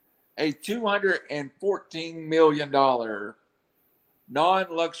 a $214 million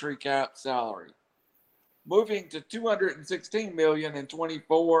non-luxury cap salary, moving to $216 million in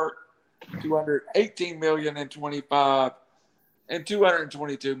 24 $218 million in 25, and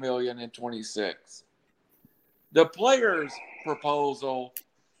 $222 million in 26. The players' proposal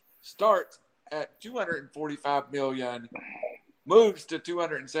starts at $245 million, moves to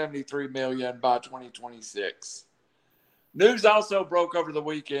 $273 million by 2026. News also broke over the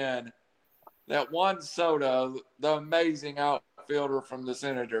weekend that Juan Soto, the amazing outfielder from the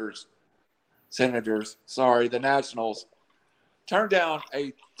the Nationals, turned down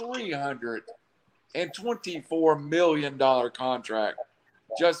a $324 million contract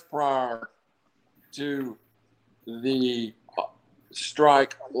just prior to the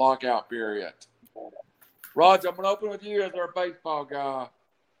strike lockout period. Raj, I'm going to open with you as our baseball guy.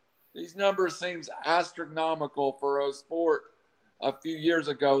 These numbers seems astronomical for a sport a few years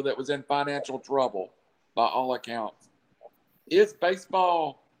ago that was in financial trouble by all accounts. Is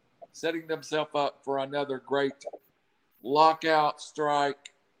baseball setting themselves up for another great lockout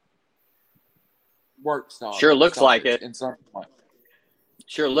strike work stoppage? Sure looks like it. In some point.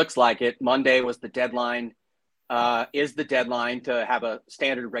 Sure looks like it. Monday was the deadline. Is the deadline to have a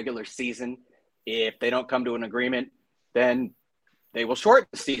standard regular season. If they don't come to an agreement, then they will shorten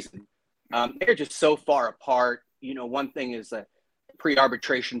the season. They're just so far apart. You know, one thing is a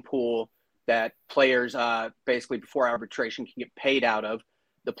pre-arbitration pool that players basically before arbitration can get paid out of.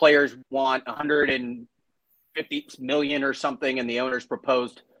 The players want $150 million or something, and the owners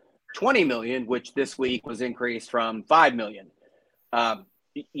proposed $20 million, which this week was increased from $5 million.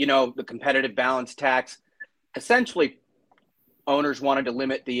 You know, the competitive balance tax. Essentially, owners wanted to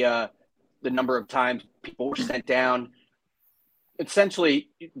limit the number of times people were sent down. Essentially,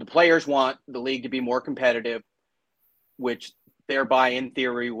 the players want the league to be more competitive, which thereby, in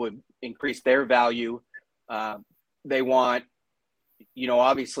theory, would increase their value. They want, you know,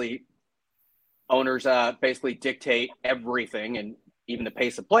 obviously, owners basically dictate everything, and even the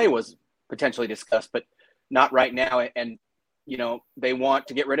pace of play was potentially discussed, but not right now. And, you know, they want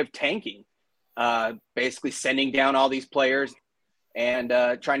to get rid of tanking, basically sending down all these players and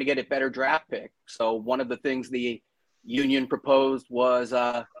trying to get a better draft pick. So one of the things the union proposed was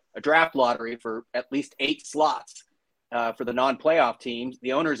a draft lottery for at least 8 slots for the non-playoff teams.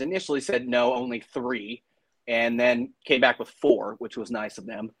 The owners initially said no, only 3, and then came back with 4, which was nice of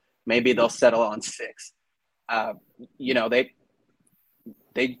them. Maybe they'll settle on 6. You know,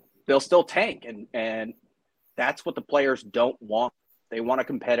 they'll still tank, and that's what the players don't want. They want a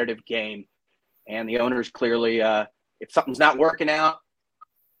competitive game, and the owners clearly, if something's not working out,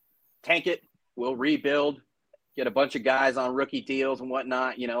 tank it. We'll rebuild, get a bunch of guys on rookie deals and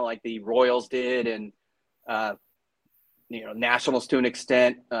whatnot, you know, like the Royals did, and you know, Nationals to an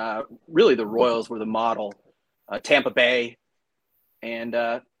extent. Really, the Royals were the model. Tampa Bay, and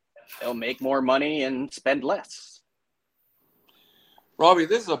they'll make more money and spend less. Robbie,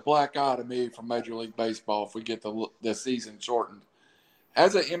 this is a black eye to me from Major League Baseball if we get the season shortened.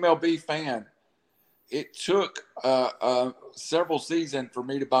 As an MLB fan, it took several seasons for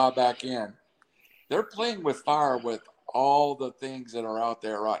me to buy back in. They're playing with fire with all the things that are out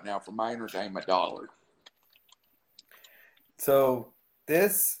there right now for my entertainment dollar. So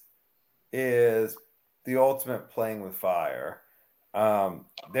this is the ultimate playing with fire.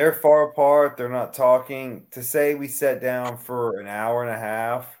 They're far apart. They're not talking. To say we sat down for an hour and a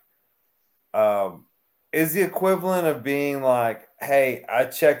half is the equivalent of being like, hey, I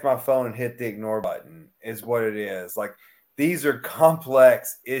checked my phone and hit the ignore button is what it is. Like, these are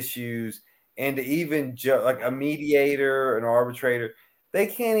complex issues, and to even like a mediator, an arbitrator, they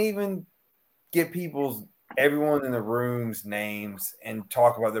can't even get everyone in the room's names and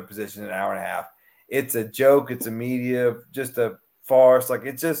talk about their position in an hour and a half. It's a joke. It's a media, just a farce. Like,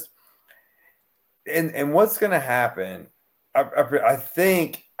 it's just, and what's going to happen? I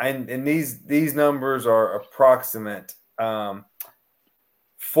think, and these numbers are approximate.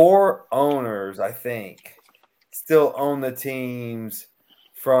 4 owners, I think, still own the teams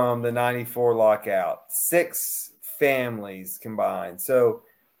from the 94 lockout. 6 families combined. So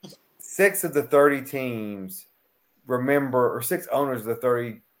 6 of the 30 teams remember, or 6 owners of the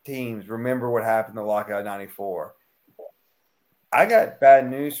 30 teams remember what happened in the lockout 94. I got bad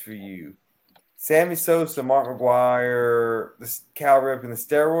news for you. Sammy Sosa, Mark McGwire, Cal Ripken, the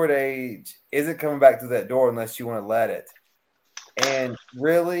steroid age isn't coming back to that door unless you want to let it. And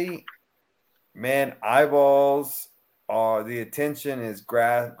really, man, eyeballs are, the attention is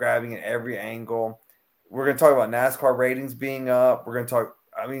grabbing at every angle. We're going to talk about NASCAR ratings being up. We're going to talk,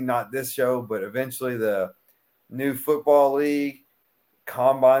 I mean, not this show, but eventually the new football league,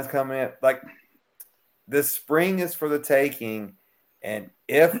 combines coming in. Like, the spring is for the taking. And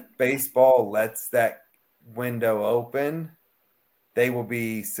if baseball lets that window open, they will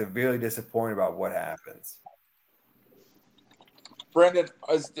be severely disappointed about what happens. Brendan,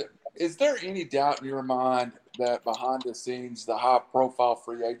 is there any doubt in your mind that behind the scenes, the high-profile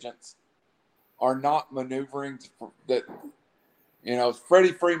free agents are not maneuvering that?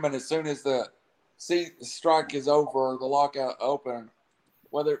 Freddie Freeman, as soon as the strike is over, the lockout open,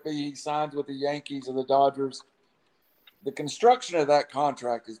 whether it be he signs with the Yankees or the Dodgers, the construction of that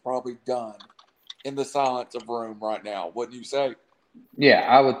contract is probably done in the silence of room right now. Wouldn't you say? Yeah,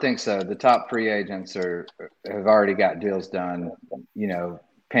 I would think so. The top free agents have already got deals done,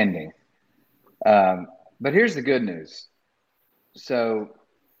 pending. But here's the good news. So,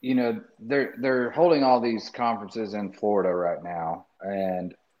 they're holding all these conferences in Florida right now,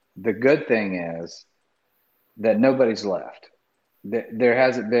 and the good thing is that nobody's left. There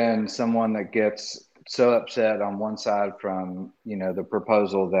hasn't been someone that gets so upset on one side from, the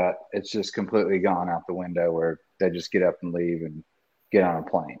proposal that it's just completely gone out the window, where they just get up and leave and get on a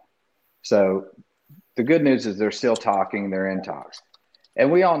plane. So the good news is they're still talking, they're in talks.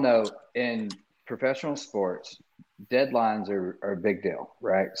 And we all know in professional sports, deadlines are a big deal,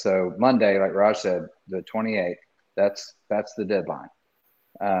 right? So Monday, like Raj said, the 28th, that's the deadline.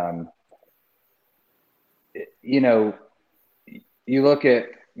 You look at,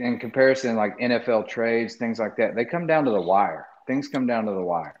 in comparison, like NFL trades, things like that, they come down to the wire. Things come down to the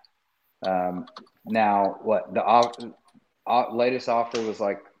wire. Now, what the latest offer was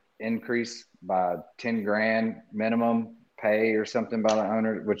like increased by 10 grand minimum pay or something by the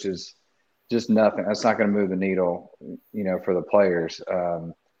owner, which is just nothing. That's not going to move the needle, for the players.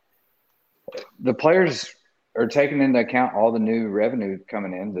 The players are taking into account all the new revenue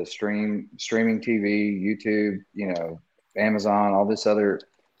coming in, the streaming TV, YouTube, Amazon, all this other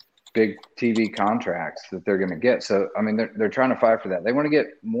big TV contracts that they're going to get. So, I mean, they're trying to fight for that. They want to get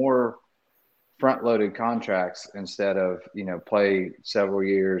more front-loaded contracts instead of, play several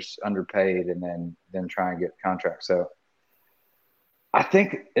years underpaid and then try and get contracts. So I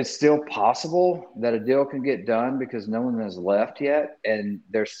think it's still possible that a deal can get done because no one has left yet, and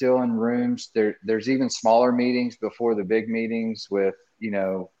they're still in rooms. There's even smaller meetings before the big meetings with,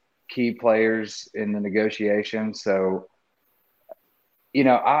 key players in the negotiation. So,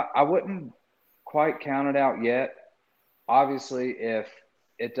 I wouldn't quite count it out yet. Obviously, if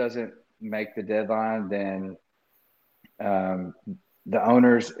it doesn't make the deadline, then the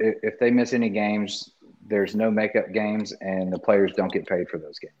owners, if they miss any games, there's no makeup games and the players don't get paid for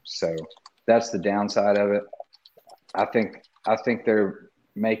those games. So that's the downside of it. I think they're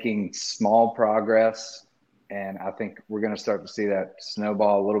making small progress, and I think we're going to start to see that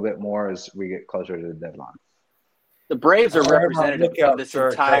snowball a little bit more as we get closer to the deadline. The Braves are representative of this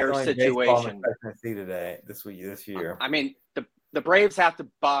entire situation. This year. I mean, the Braves have to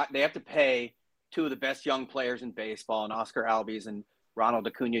buy. They have to pay two of the best young players in baseball, and Oscar Albies and Ronald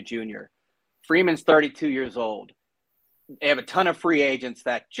Acuna Jr. Freeman's 32 years old. They have a ton of free agents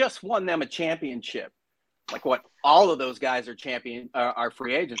that just won them a championship. Like what? All of those guys are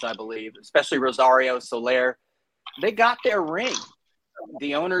free agents, I believe, especially Rosario, Soler. They got their ring.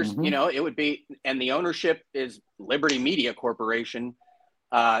 The owners, it would be, and the ownership is Liberty Media Corporation.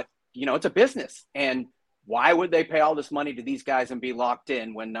 It's a business. And why would they pay all this money to these guys and be locked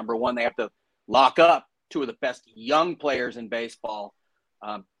in when, number one, they have to lock up two of the best young players in baseball?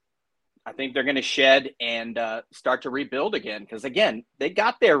 I think they're going to shed and start to rebuild again because, again, they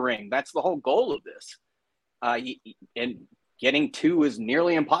got their ring. That's the whole goal of this. And getting two is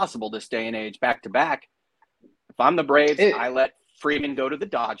nearly impossible this day and age, back to back. If I'm the Braves, I let Freeman go to the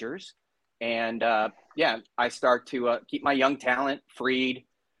Dodgers. And, I start to keep my young talent, Fried,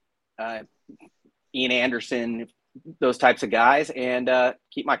 Ian Anderson, those types of guys, and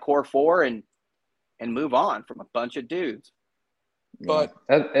keep my core four and move on from a bunch of dudes. But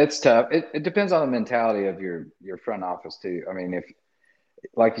it's tough. It depends on the mentality of your front office too. I mean, if,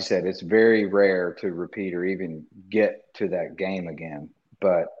 like you said, it's very rare to repeat or even get to that game again.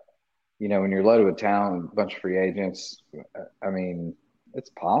 But, when you're loaded with talent, a bunch of free agents, I mean, it's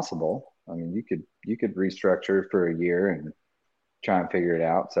possible. I mean, you could restructure for a year and try and figure it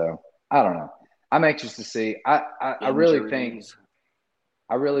out. So I don't know. I'm anxious to see. I really think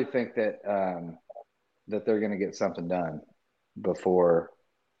that that they're going to get something done before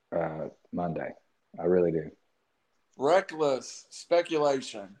Monday. I really do. Reckless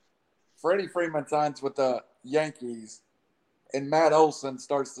speculation. Freddie Freeman signs with the Yankees, and Matt Olson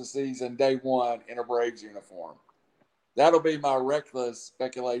starts the season day one in a Braves uniform. That'll be my reckless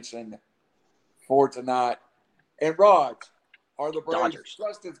speculation for tonight. And Raj, are the Braves Dodgers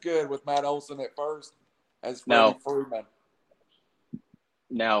just as good with Matt Olson at first as Freddie Freeman?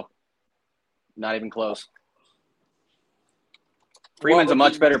 No, not even close. Freeman's a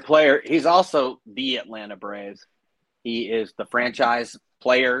much better player. He's also the Atlanta Braves. He is the franchise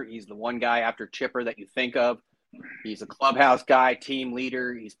player. He's the one guy after Chipper that you think of. He's a clubhouse guy, team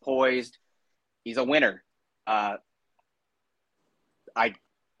leader. He's poised. He's a winner. Matt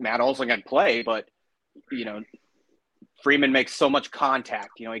Olson can play, but, Freeman makes so much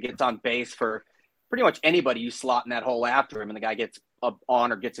contact. He gets on base for pretty much anybody you slot in that hole after him, and the guy gets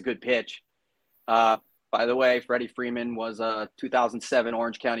on or gets a good pitch. By the way, Freddie Freeman was a 2007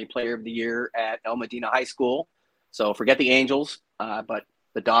 Orange County Player of the Year at El Medina High School. So forget the Angels, but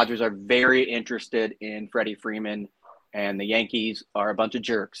the Dodgers are very interested in Freddie Freeman, and the Yankees are a bunch of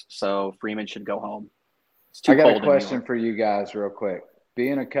jerks. So Freeman should go home. I got a question for you guys real quick.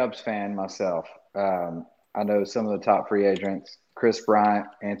 Being a Cubs fan myself, I know some of the top free agents, Chris Bryant,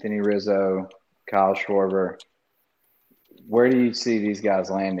 Anthony Rizzo, Kyle Schwarber. Where do you see these guys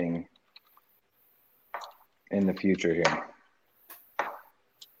landing in the future here?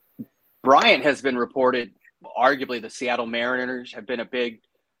 Bryant has been reported, arguably the Seattle Mariners have been a big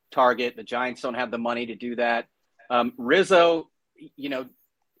target. The Giants don't have the money to do that. Rizzo,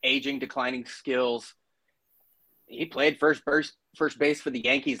 aging, declining skills. He played first base for the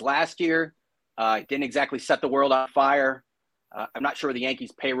Yankees last year. Didn't exactly set the world on fire. I'm not sure what the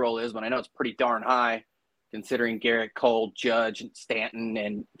Yankees' payroll is, but I know it's pretty darn high, considering Garrett Cole, Judge, and Stanton,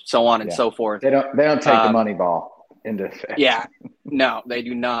 and so on and so forth. They don't take the money ball into effect. Yeah, no, they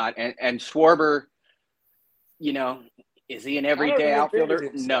do not. And Schwarber, is he an everyday outfielder?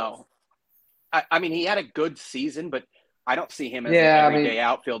 No. I mean, he had a good season, but I don't see him as an everyday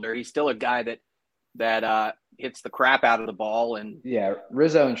outfielder. He's still a guy that hits the crap out of the ball. And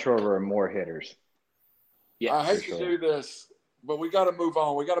Rizzo and Schwarber are more hitters. Yeah, I hate to do this, but we got to move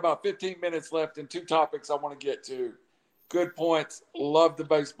on. We got about 15 minutes left and 2 topics I want to get to. Good points. Love the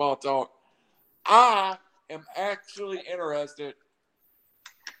baseball talk. I am actually interested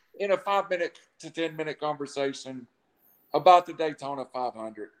in a 5-minute to 10-minute conversation about the Daytona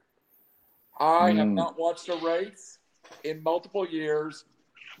 500. I have not watched a race in multiple years.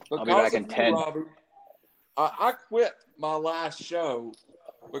 I'll be back in 10. Robbie, I quit my last show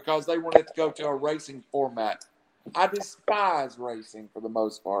because they wanted to go to a racing format. I despise racing for the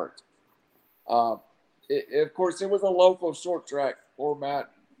most part. Of course, it was a local short track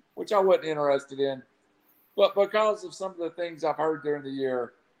format, which I wasn't interested in. But because of some of the things I've heard during the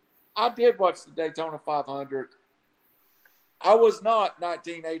year, I did watch the Daytona 500. I was not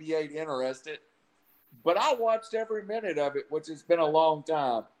 1988 interested, but I watched every minute of it, which has been a long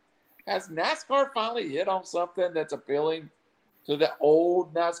time. Has NASCAR finally hit on something that's appealing to the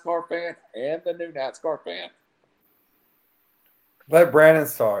old NASCAR fan and the new NASCAR fan? Let Brandon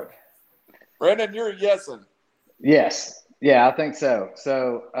start. Brandon, you're yesing. Yes. Yeah, I think so.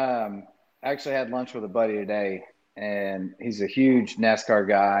 So I actually had lunch with a buddy today, and he's a huge NASCAR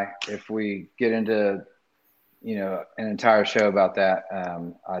guy. If we get into, an entire show about that,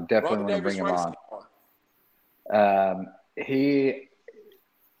 I definitely want to bring him on.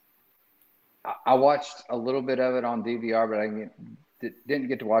 I watched a little bit of it on DVR, but I didn't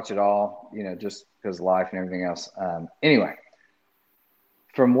get to watch it all, just because of life and everything else. Anyway,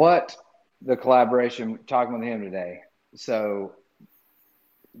 from what the collaboration, talking with him today, so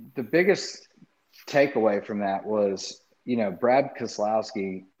the biggest takeaway from that was, Brad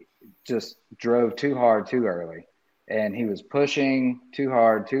Keselowski just drove too hard too early, and he was pushing too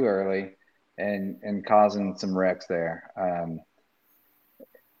hard too early and causing some wrecks there.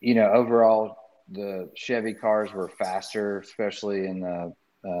 Overall, the Chevy cars were faster, especially in the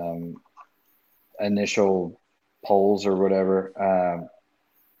initial polls or whatever,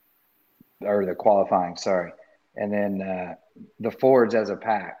 or the qualifying, sorry. And then the Fords as a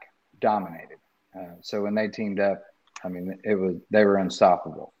pack dominated. So when they teamed up, they were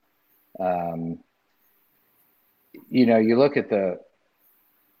unstoppable. You look at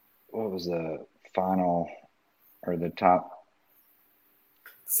what was the final or the top?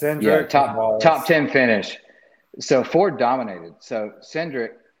 Cindric, top 10 finish. So Ford dominated. So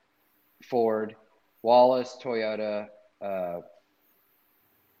Cindric, Ford, Wallace, Toyota,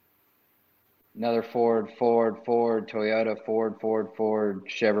 another Ford, Toyota, Ford,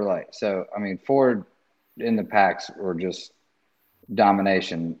 Chevrolet. So, Ford in the packs were just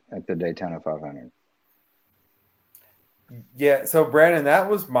domination at the Daytona 500. Yeah. So, Brandon, that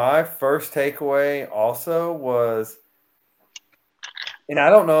was my first takeaway also was, and I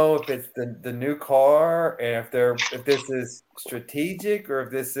don't know if it's the new car and if this is strategic or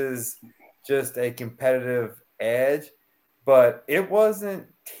if this is just a competitive edge, but it wasn't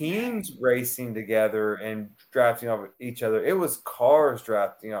teams racing together and drafting off each other. It was cars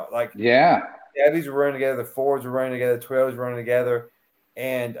drafting off. Chevys were running together, the Fords were running together, the Toyotas were running together,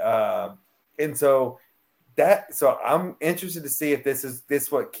 and so I'm interested to see if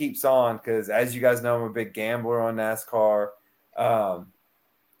this what keeps on, because as you guys know, I'm a big gambler on NASCAR,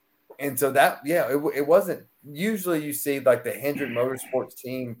 and so it wasn't usually you see like the Hendrick Motorsports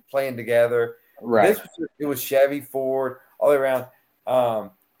team playing together. Right. It was Chevy, Ford, all the way around.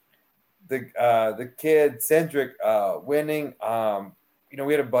 The kid Cendric winning.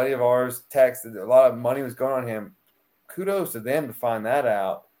 We had a buddy of ours text that a lot of money was going on him. Kudos to them to find that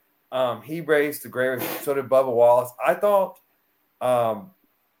out. He raced the great race. So did Bubba Wallace. I thought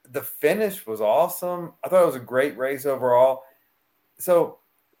the finish was awesome. I thought it was a great race overall. So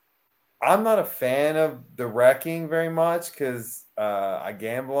I'm not a fan of the wrecking very much because I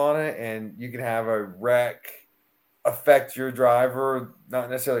gamble on it, and you can have a wreck affect your driver, not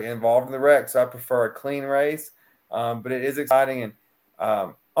necessarily involved in the wreck. So I prefer a clean race, but it is exciting. And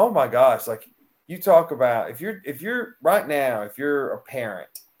oh my gosh, like you talk about if you're right now, if you're a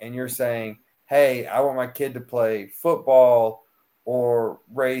parent and you're saying, hey, I want my kid to play football or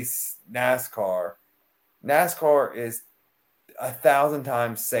race NASCAR. NASCAR is 1,000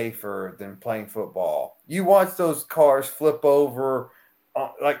 times safer than playing football. You watch those cars flip over,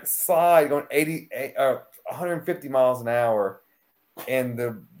 like slide going 150 miles an hour, and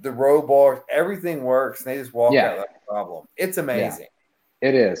the road bars, everything works, and they just walk out without a problem. It's amazing. Yeah,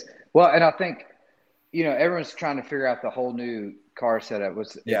 it is. Well, and I think, everyone's trying to figure out the whole new car setup.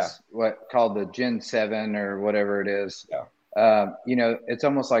 It's what called the Gen 7 or whatever it is. Yeah. It's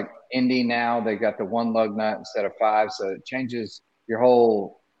almost like Indy now. They got the one lug nut instead of 5, so it changes your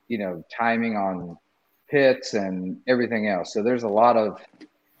whole, timing on pits and everything else. So there's a lot of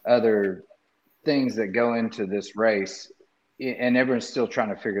other things that go into this race, and everyone's still trying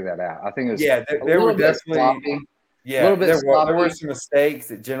to figure that out. I think it was there were definitely sloppy, there were some mistakes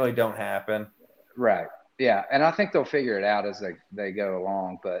that generally don't happen. Right. Yeah, and I think they'll figure it out as they go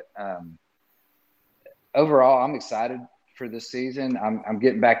along. But overall, I'm excited for this season. I'm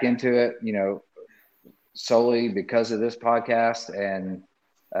getting back into it, solely because of this podcast. And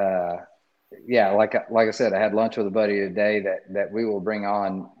like I said, I had lunch with a buddy today that we will bring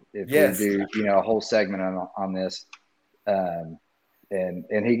on if we do, a whole segment on this. And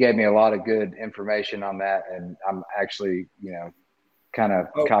he gave me a lot of good information on that, and I'm actually, kind of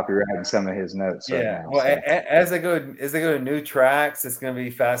copywriting some of his notes. Yeah. Right now, well, as they go to new tracks, it's going to be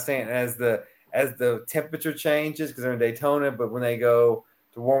fascinating as the temperature changes, because they're in Daytona, but when they go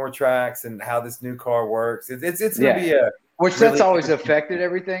to warmer tracks and how this new car works, it's going to be which really, that's always affected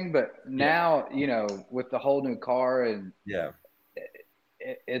everything. But now, with the whole new car and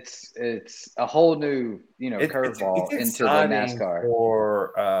it's a whole new, curveball into the NASCAR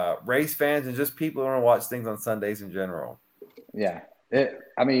for race fans and just people who want to watch things on Sundays in general. Yeah.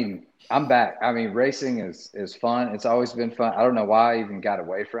 I'm back. Racing is fun. It's always been fun. I don't know why I even got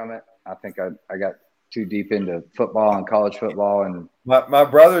away from it. I think I got too deep into football and college football, and my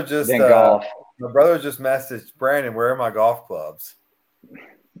brother just golf. My brother just messaged Brandon, where are my golf clubs?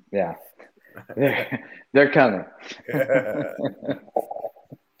 Yeah. They're coming.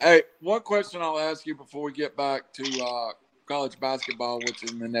 Hey, one question I'll ask you before we get back to college basketball, which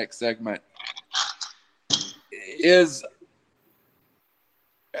is in the next segment, is,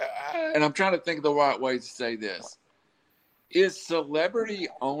 and I'm trying to think of the right way to say this, is celebrity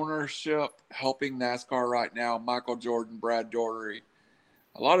ownership helping NASCAR right now? Michael Jordan, Brad Daugherty,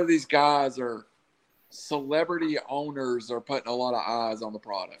 a lot of these guys are celebrity owners, are putting a lot of eyes on the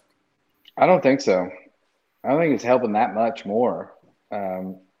product. I don't think so. I don't think it's helping that much more.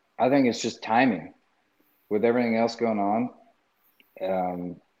 I think it's just timing with everything else going on.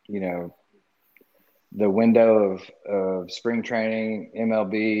 The window of spring training,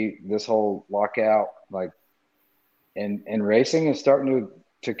 MLB, this whole lockout, and racing is starting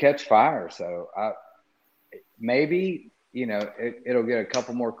to catch fire. So maybe, it'll get a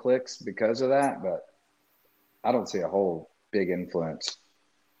couple more clicks because of that, but I don't see a whole big influence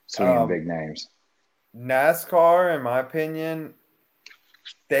swinging big names. NASCAR, in my opinion,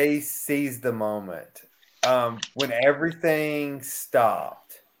 they seized the moment. When everything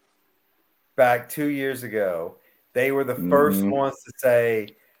stopped back 2 years ago, they were the first ones to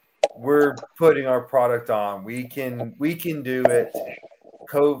say, we're putting our product on. We can do it.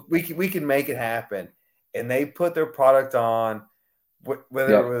 We can make it happen. And they put their product on,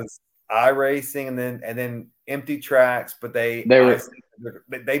 whether it was iRacing and then empty tracks, but they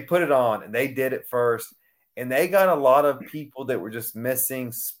put it on and they did it first. And they got a lot of people that were just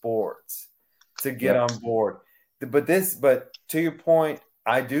missing sports to get on board. But to your point,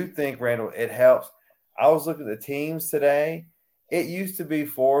 I do think, Randall, it helps. I was looking at the teams today, it used to be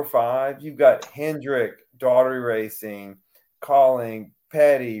 4 or 5. You've got Hendrick, Daugherty Racing, Calling,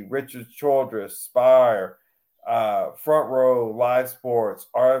 Petty, Richard Childress, Spire, Front Row, Live Sports,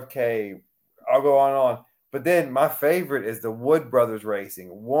 RFK. I'll go on and on. But then my favorite is the Wood Brothers Racing.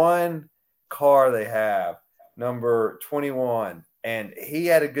 One car they have, number 21, and he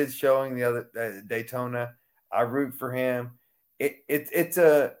had a good showing the other Daytona. I root for him. It's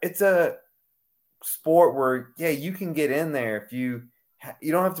a sport where you can get in there if you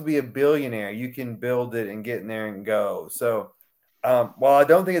don't have to be a billionaire. You can build it and get in there and go. So while I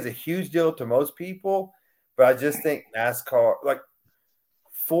don't think it's a huge deal to most people, but I just think NASCAR, like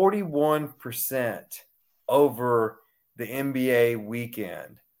 41% over the NBA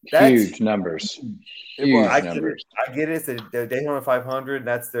weekend. That's huge numbers. I get it. It's the Daytona 500.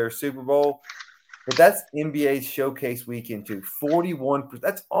 That's their Super Bowl. But that's NBA showcase weekend too. 41%.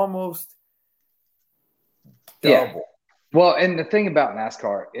 That's almost double. Yeah. Well, and the thing about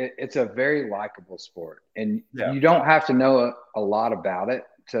NASCAR, it's a very likable sport. And you don't have to know a lot about it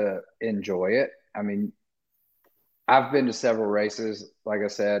to enjoy it. I mean, I've been to several races, like I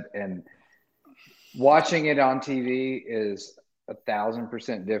said, and watching it on TV is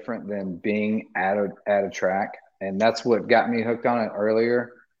 1,000% different than being at a track. And that's what got me hooked on it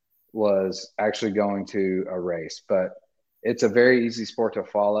earlier, was actually going to a race. But it's a very easy sport to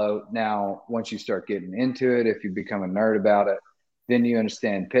follow. Now, once you start getting into it, if you become a nerd about it, then you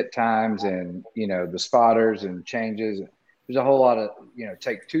understand pit times and, the spotters and changes. There's a whole lot of,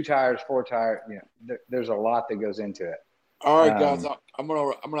 take 2 tires, 4 tires, there's a lot that goes into it. All right, guys, I'm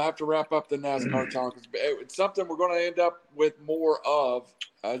gonna have to wrap up the NASCAR talk. It's something we're going to end up with more of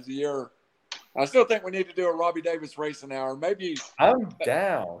as the year. I still think we need to do a Robbie Davis racing hour. Maybe I'm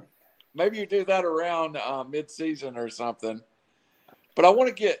down. Maybe you do that around mid-season or something. But I want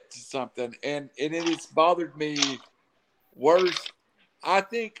to get to something, and it has bothered me worse. I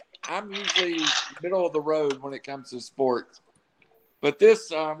think I'm usually middle of the road when it comes to sports. But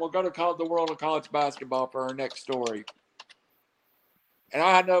this, we'll go to the world of college basketball for our next story. And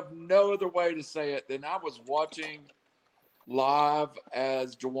I have no other way to say it than I was watching live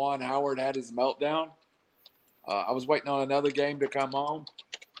as Juwan Howard had his meltdown. I was waiting on another game to come on.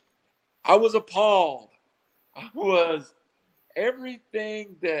 I was appalled.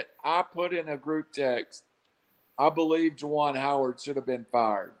 Everything that I put in a group text, I believe Juwan Howard should have been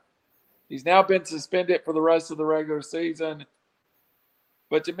fired. He's now been suspended for the rest of the regular season.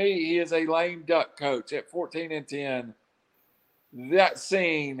 But to me, he is a lame duck coach at 14-10. That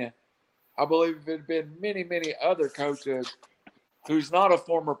scene, I believe if it had been many, many other coaches who's not a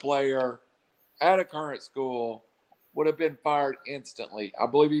former player at a current school, would have been fired instantly. I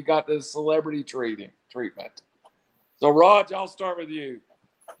believe he got the celebrity treatment. So, Raj, I'll start with you.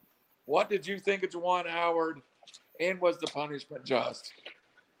 What did you think of Juwan Howard, and was the punishment just?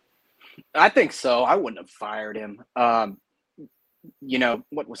 I think so. I wouldn't have fired him.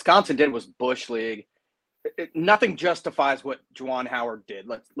 What Wisconsin did was Bush League. Nothing justifies what Juwan Howard did.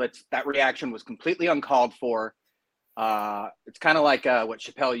 That reaction was completely uncalled for. It's kind of like what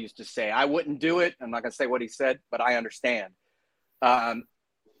Chappelle used to say. I wouldn't do it. I'm not going to say what he said, but I understand.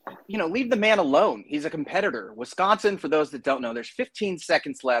 Leave the man alone. He's a competitor. Wisconsin, for those that don't know, there's 15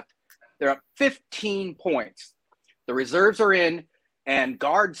 seconds left. They're up 15 points. The reserves are in, and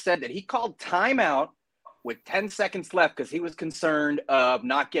Guard said that he called timeout with 10 seconds left because he was concerned of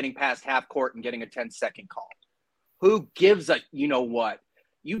not getting past half court and getting a 10-second call. Who gives a what?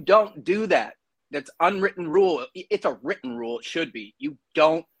 You don't do that. That's unwritten rule. It's a written rule. It should be. You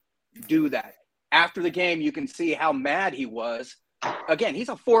don't do that. After the game, you can see how mad he was. Again, he's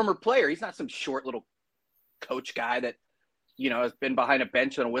a former player. He's not some short little coach guy that, has been behind a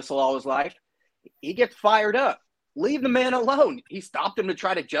bench and a whistle all his life. He gets fired up. Leave the man alone. He stopped him to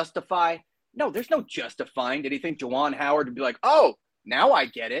try to justify. No, there's no justifying. Did he think Juwan Howard would be like, oh, now I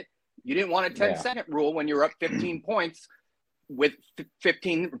get it. You didn't want a 10-second rule when you're up 15 points with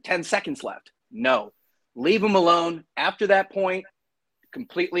 10 seconds left. No. Leave him alone. After that point,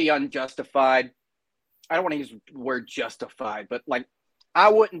 completely unjustified. I don't want to use the word justified, but I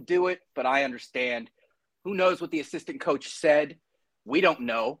wouldn't do it, but I understand. Who knows what the assistant coach said? We don't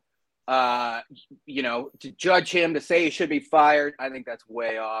know. To judge him, to say he should be fired, I think that's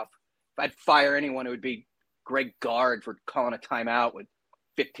way off. If I'd fire anyone, it would be Greg Gard for calling a timeout with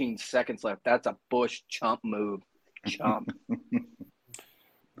 15 seconds left. That's a Bush chump move. Chump.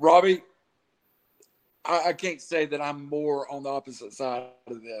 Robbie, I can't say that I'm more on the opposite side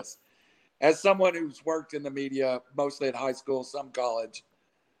of this. As someone who's worked in the media, mostly at high school, some college,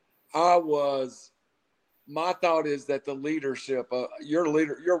 my thought is that the leadership,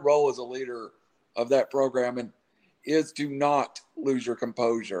 your role as a leader of that program, and is to not lose your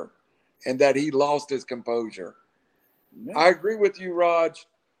composure, and that he lost his composure. Yeah. I agree with you, Raj.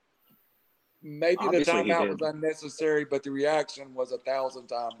 Maybe Obviously the he timeout did. was unnecessary, but the reaction was 1,000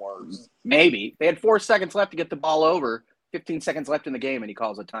 times worse. Maybe. They had 4 seconds left to get the ball over, 15 seconds left in the game, and he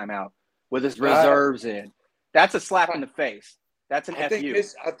calls a timeout with his reserves in. That's a slap in the face. That's an I think FU.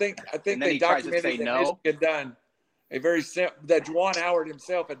 I think And then they he tries to documented say that no. Michigan done a very that Juwan Howard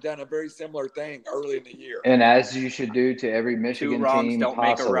himself had done a very similar thing early in the year. And as you should do to every 2 Michigan wrongs team don't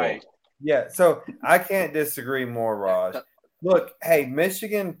possible. make a right. Yeah, so I can't disagree more, Raj. Look, hey,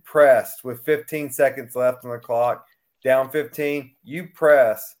 Michigan pressed with 15 seconds left on the clock, down 15. You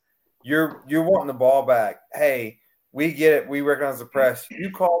press. You're wanting the ball back. Hey, we get it. We recognize the press.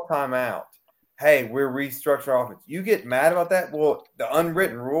 You call timeout. Hey, we're restructuring offense. You get mad about that? Well, the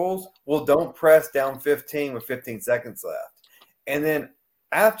unwritten rules, well, don't press down 15 with 15 seconds left. And then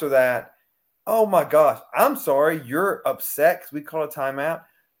after that, oh my gosh, I'm sorry. You're upset because we call a timeout.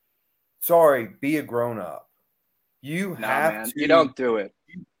 Sorry, be a grown-up. You have to. You don't do it.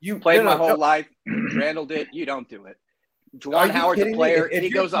 You played my whole life. Randall did. You don't do it. Juwan Howard's a player. If he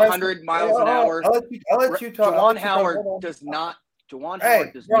goes 100 miles an hour. I'll let you talk. Juwan Howard does not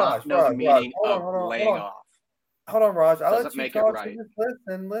know the meaning of laying off. Hold on, Raj. I'll let Doesn't you make it talk. right.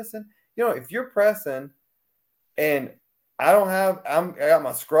 Listen. You know, if you're pressing and I got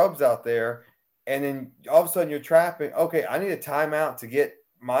my scrubs out there, and then all of a sudden you're trapping, okay, I need a timeout to get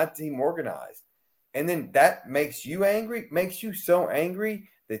my team organized. And then that makes you angry, makes you so angry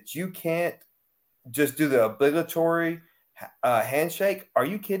that you can't just do the obligatory handshake. Are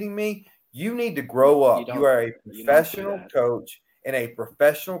you kidding me? You need to grow up. You are a professional coach in a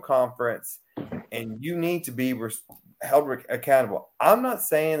professional conference, and you need to be held accountable. I'm not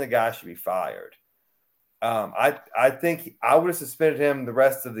saying the guy should be fired. I think I would have suspended him the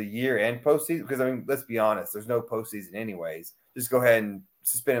rest of the year and postseason because, I mean, let's be honest, there's no postseason anyways. Just go ahead and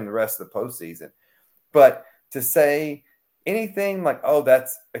suspend him the rest of the postseason. But to say anything like, oh,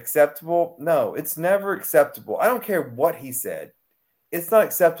 that's acceptable, no, it's never acceptable. I don't care what he said. It's not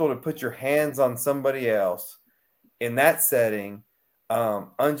acceptable to put your hands on somebody else in that setting,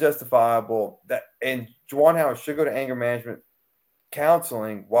 unjustifiable. And Juwan Howard should go to anger management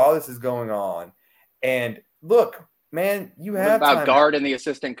counseling while this is going on. And look, man, you have What about guard and the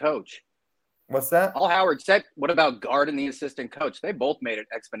assistant coach? What's that? All Howard said, what about guard and the assistant coach? They both made it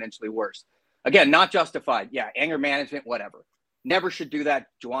exponentially worse. Again, not justified. Yeah, anger management, whatever. Never should do that.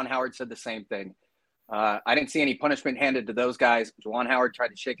 Juwan Howard said the same thing. I didn't see any punishment handed to those guys. Juwan Howard tried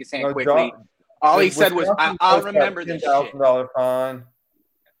to shake his hand quickly. All he said was, I'll remember this shit. $10,000 fine.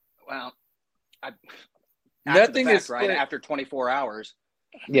 Well, nothing is right after 24 hours.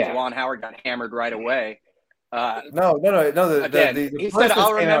 Yeah. Juwan Howard got hammered right away. No. He said,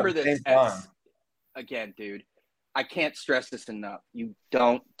 I'll remember this. Again, dude, I can't stress this enough.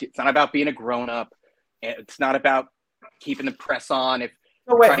 It's not about being a grown-up. It's not about keeping the press on. If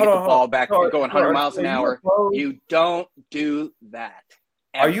trying to get the ball back, you're going 100 miles an hour. You don't do that.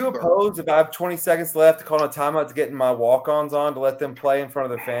 Are you opposed if I have 20 seconds left to call a timeout to get my walk-ons on to let them play in front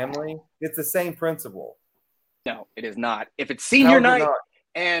of their family? It's the same principle. No, it is not. If it's senior night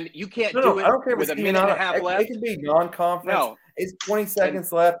and you can't do it I don't care with a minute and a half left. It can be non-conference. No. It's 20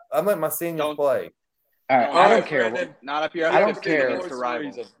 seconds left. I'm letting my seniors play. All right, I don't care. Not up here. I don't care.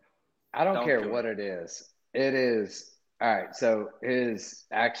 I don't Don't care do what it is. It is all right. So his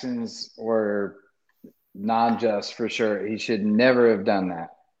actions were non-just for sure. He should never have done that.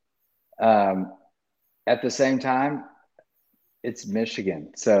 At the same time, it's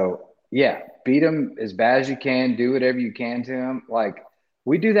Michigan. So yeah, beat him as bad as you can. Do whatever you can to him. Like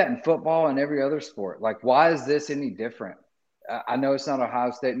we do that in football and every other sport. Like why is this any different? I know it's not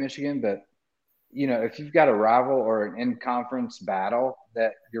Ohio State, Michigan, but you know, if you've got a rival or an in-conference battle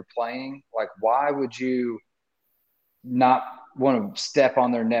that you're playing, like why would you not want to step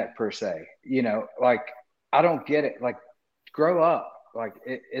on their neck per se? You know, like I don't get it. Like grow up. Like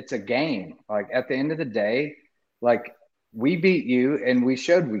it's a game. Like at the end of the day, like we beat you and we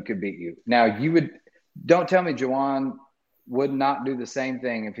showed we could beat you. Now don't tell me Juwan would not do the same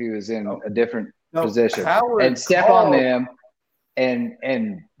thing if he was in a different position and step on them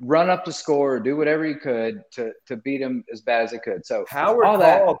and run up the score, do whatever he could to beat him as bad as he could. So Howard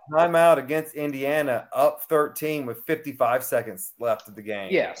called timeout against Indiana up 13 with 55 seconds left of the game.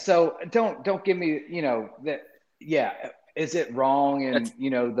 Yeah. So don't give me, you know, that. Yeah. Is it wrong? And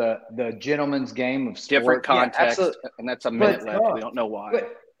the gentleman's game of sport, different context, and that's a minute left. We don't know why.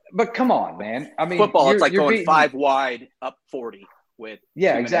 But come on, man. I mean, football, it's like going 5 wide up 40 with.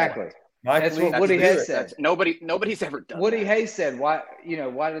 Yeah, exactly. Mike That's Leach what Woody could do Hayes it. said. Nobody's ever done Woody that. Hayes said, "Why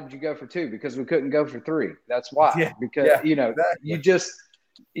did you go for 2? Because we couldn't go for 3. That's why. Yeah, because exactly. you just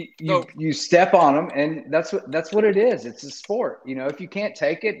you step on them, and that's what it is. It's a sport. If you can't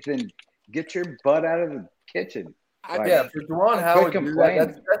take it, then get your butt out of the kitchen. For Juwan Howard,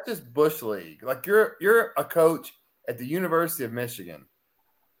 that's just Bush League. Like you're a coach at the University of Michigan.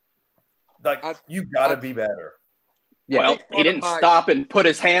 Like you got to be better. Yeah. Well, he didn't stop and put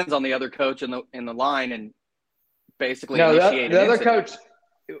his hands on the other coach in the line and basically initiate the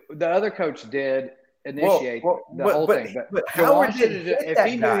other coach did initiate the whole thing. But Howard didn't hit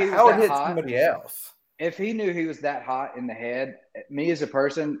that guy. Howard hit somebody else. If he knew he was that hot in the head, me as a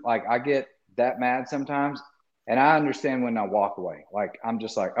person, like I get that mad sometimes, and I understand when I walk away. Like I'm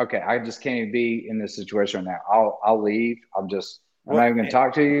just like, okay, I just can't even be in this situation right now. I'll leave. I'm not even going to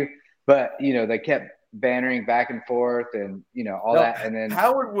talk to you. But they kept bantering back and forth, and all that. And then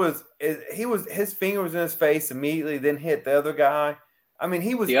Howard his finger was in his face immediately, then hit the other guy. I mean,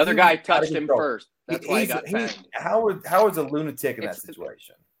 the other guy touched him first. That's why he got banged. Howard's a lunatic in that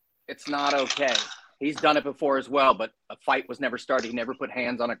situation. It's not okay. He's done it before as well, but a fight was never started. He never put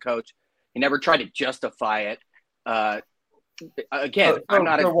hands on a coach. He never tried to justify it. Again, I'm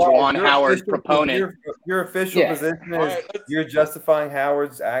not a Juwan Howard proponent. Your official position is you're justifying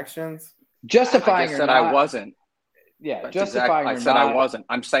Howard's actions? Justifying I said I wasn't. Yeah, that's justifying. I said I wasn't.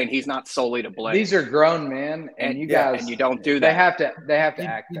 I'm saying he's not solely to blame. These are grown men, and you guys, and you don't do that. They have to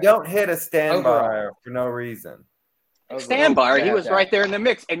act. You don't hit a standby for no reason. Standby, he was right there in the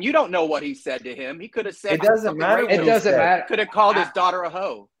mix, and you don't know what he said to him. He could have said it doesn't matter. It doesn't matter. Could have called his daughter a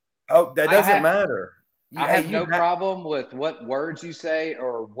hoe. Oh, that doesn't matter. I have no problem with what words you say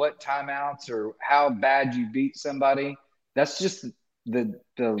or what timeouts or how bad you beat somebody. That's just the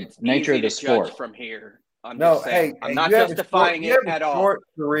nature of the sport. Judge from here. I'm not justifying it at all. Short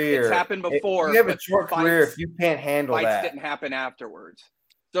career. It's happened before. You have a short career if you can't handle fights that. Didn't happen afterwards.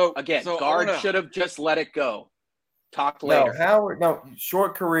 So again, guard should have just let it go. Talk later. No, Howard. No,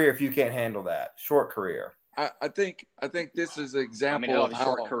 short career if you can't handle that. Short career. I think this is an example of a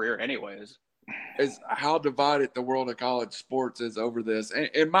short career, anyways. Is how divided the world of college sports is over this,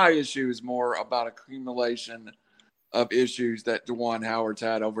 and my issue is more about accumulation of issues that Juwan Howard's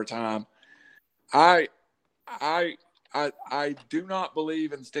had over time. I do not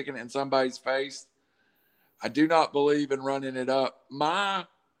believe in sticking it in somebody's face. I do not believe in running it up. My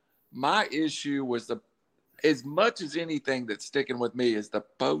issue was as much as anything that's sticking with me is the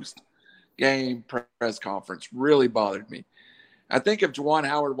post-game press conference really bothered me. I think if Juwan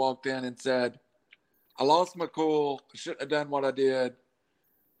Howard walked in and said, I lost my cool, I shouldn't have done what I did,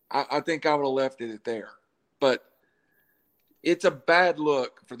 I think I would have left it there. But it's a bad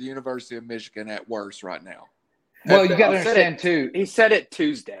look for the University of Michigan at worst right now. Well, you got to understand, too. He said it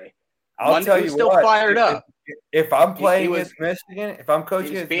Tuesday. I'll tell you still what, fired up. If I'm playing against Michigan, if I'm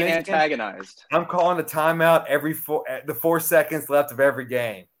coaching against being Michigan, antagonized. I'm calling a timeout the 4 seconds left of every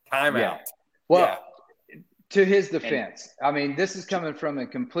game. Timeout. Yeah. Well, to his defense, I mean, this is coming from a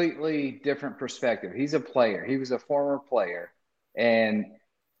completely different perspective. He's a player. He was a former player. And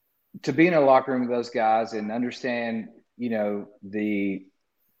to be in a locker room with those guys and understand, the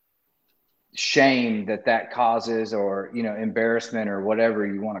shame that causes or, embarrassment or whatever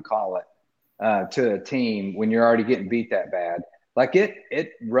you want to call it to a team when you're already getting beat that bad, like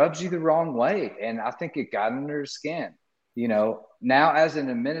it rubs you the wrong way. And I think it got under his skin. Now as an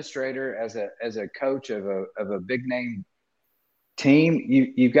administrator, as a coach of a big name team,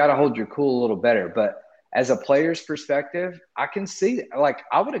 you've got to hold your cool a little better. But as a player's perspective, I can see it. Like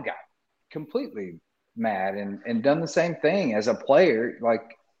I would have got completely mad and done the same thing as a player.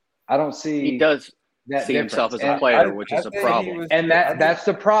 Like I don't see he does that see difference. himself as a player, which is a problem. And that's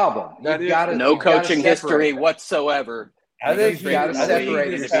the problem. No coaching history whatsoever. I think you got to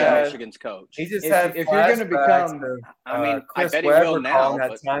separate it. Michigan's coach. He just had if you're going to become, I bet he will now.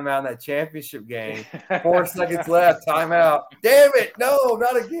 That timeout in that championship game. 4 seconds left. Timeout. Damn it! No,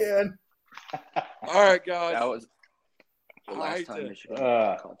 not again. All right, guys. That was the last time Michigan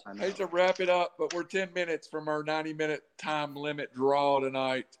called timeout. I hate to wrap it up, but we're 10 minutes from our 90-minute time limit draw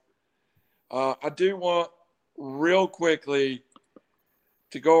tonight. I do want real quickly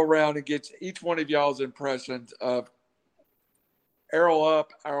to go around and get each one of y'all's impressions of arrow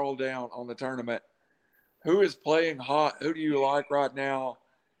up, arrow down on the tournament. Who is playing hot? Who do you like right now?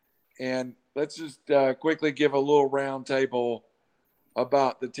 And let's just quickly give a little round table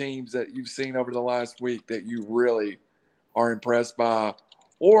about the teams that you've seen over the last week that you really are impressed by,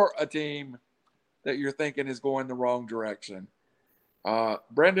 or a team that you're thinking is going the wrong direction.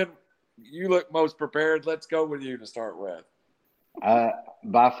 Brendan, you look most prepared. Let's go with you to start with.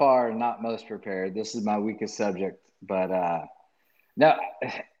 By far not most prepared. This is my weakest subject, but no,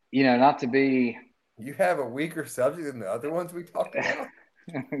 not to be. You have a weaker subject than the other ones we talked about.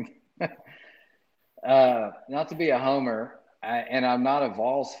 Not to be a homer, and I'm not a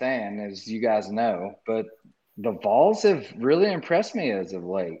Vols fan, as you guys know, but the Vols have really impressed me as of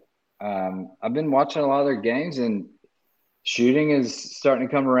late. I've been watching a lot of their games, and shooting is starting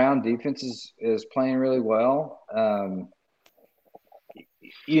to come around. Defense is playing really well.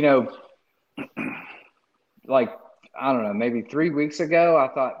 Like, I don't know, maybe 3 weeks ago, I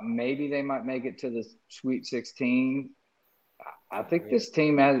thought maybe they might make it to the Sweet 16. I think this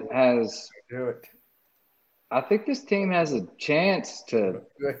team has Do it. I think this team has a chance to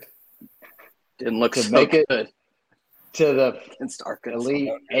Good. Didn't look to so make it good to the against Arkansas.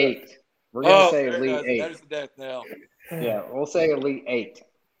 Elite Eight. We're gonna say there it Elite goes. Eight. There's the death knell. Yeah, we'll say Elite Eight.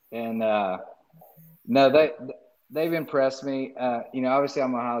 And no, they've impressed me. Obviously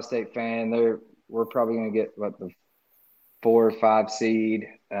I'm an Ohio State fan. We're probably gonna get the 4 or 5 seed.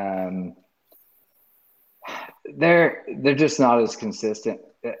 They're just not as consistent.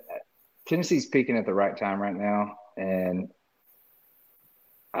 Tennessee's peaking at the right time right now, and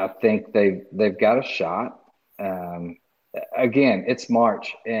I think they've got a shot. Again, it's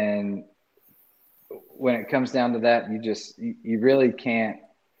March, and when it comes down to that, you really can't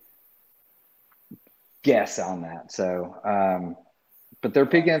guess on that. So, but they're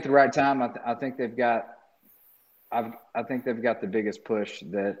peaking at the right time. I think they've got the biggest push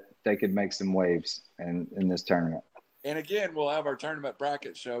that they could make some waves in this tournament. And again, we'll have our tournament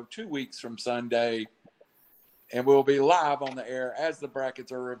bracket show 2 weeks from Sunday, and we'll be live on the air as the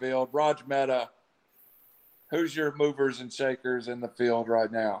brackets are revealed. Raj Mehta, who's your movers and shakers in the field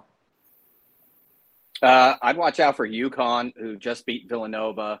right now? I'd watch out for UConn, who just beat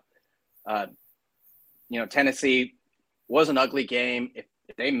Villanova. Tennessee was an ugly game. If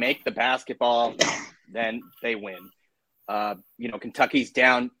they make the basketball, then they win. Kentucky's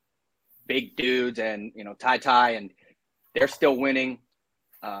down big dudes and, Ty, and they're still winning.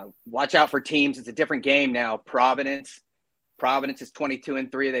 Watch out for teams. It's a different game now. Providence is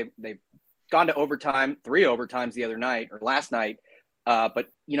 22-3. They've gone to overtime, 3 overtimes the other night or last night. But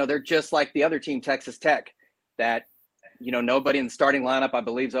they're just like the other team, Texas Tech, that, nobody in the starting lineup, I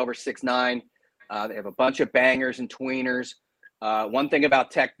believe, is over 6'9". They have a bunch of bangers and tweeners. One thing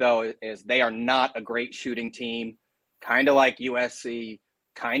about Tech, though, is they are not a great shooting team, kind of like USC,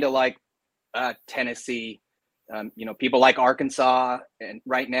 kind of like Tennessee. People like Arkansas and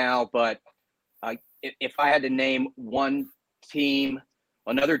right now, but if I had to name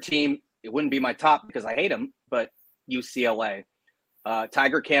another team, it wouldn't be my top because I hate them, but UCLA.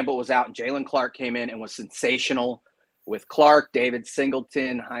 Tiger Campbell was out and Jalen Clark came in and was sensational with Clark, David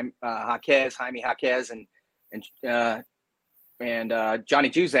Singleton, Jaime Jaquez, and Johnny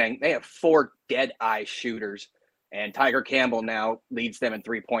Juzang. They have 4 dead-eye shooters, and Tiger Campbell now leads them in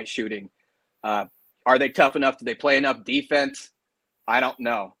 3-point shooting. Are they tough enough? Do they play enough defense? I don't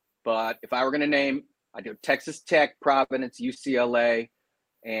know. But if I were going to name, I'd do Texas Tech, Providence, UCLA,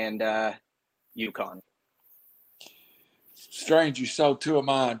 and UConn. Strange, you sold 2 of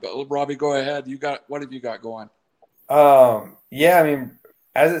mine, but Robbie, go ahead. What have you got going? As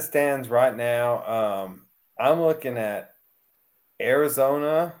it stands right now, I'm looking at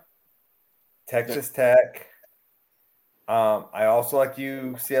Arizona, Texas Tech. I also like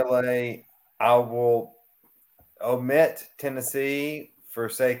UCLA. I will omit Tennessee for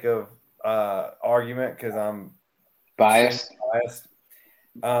sake of argument because I'm biased.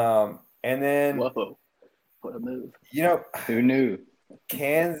 And then, whoa, what a move! Who knew?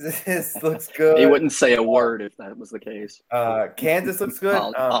 Kansas looks good. He wouldn't say a word if that was the case. Kansas looks good.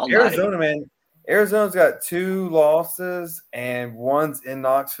 All Arizona, man. Arizona's got 2 losses and one's in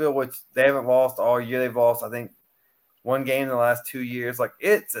Knoxville, which they haven't lost all year. They've lost, I think, 1 game in the last 2 years. Like,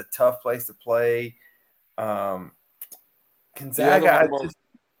 it's a tough place to play. Gonzaga,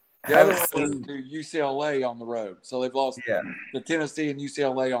 the other one was to UCLA on the road. So they've lost to Tennessee and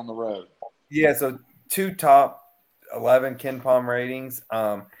UCLA on the road. Yeah, so 2 top 11 Ken Palm ratings.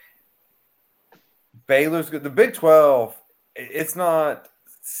 Baylor's good. The Big 12, it's not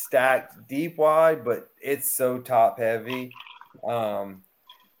stacked deep wide, but it's so top heavy. So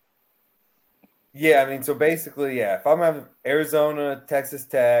basically, if I'm having Arizona, Texas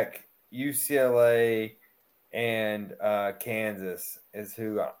Tech, UCLA, and Kansas is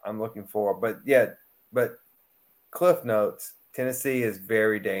who I'm looking for. But Cliff notes, Tennessee is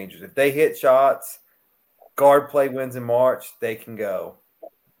very dangerous. If they hit shots, guard play wins in March, they can go.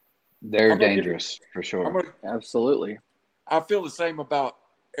 They're dangerous for sure. Absolutely. I feel the same about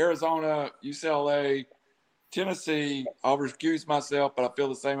Arizona, UCLA, Tennessee, I'll recuse myself, but I feel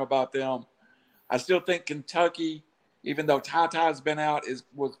the same about them. I still think Kentucky, even though Ty's been out,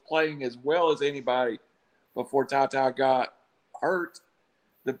 was playing as well as anybody before Ty got hurt.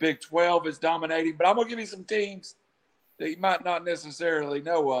 The Big 12 is dominating, but I'm going to give you some teams that you might not necessarily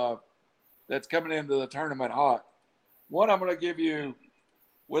know of that's coming into the tournament hot. One I'm going to give you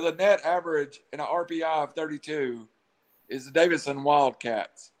with a net average and an RPI of 32 is the Davidson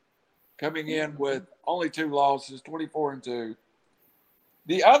Wildcats, coming in with only 2 losses, 24-2.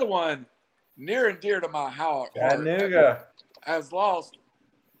 The other one, near and dear to my heart, Chattanooga has lost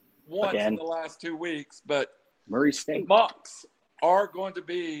once Again. in the last 2 weeks, but Murray the State. Bucks are going to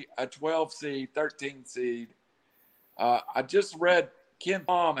be a 12 seed, 13 seed. I just read Ken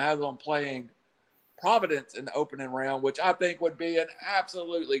Palm has them playing Providence in the opening round, which I think would be an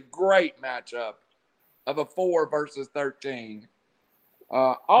absolutely great matchup of a 4 versus 13.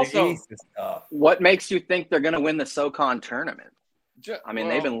 Also, the East is tough. What makes you think they're going to win the SoCon tournament? I mean,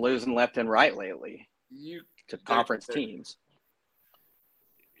 they've been losing left and right lately to conference teams.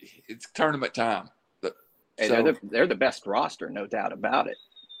 It's tournament time. Hey, they're the best roster, no doubt about it.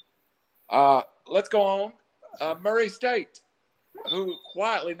 Let's go on. Murray State, who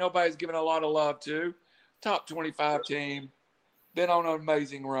quietly nobody's given a lot of love to. Top 25 team. Been on an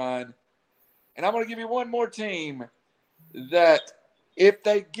amazing run. And I'm going to give you one more team that if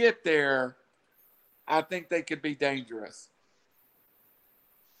they get there, I think they could be dangerous.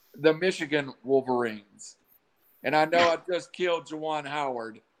 The Michigan Wolverines. And I know I just killed Juwan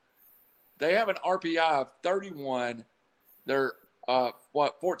Howard. They have an RPI of 31. They're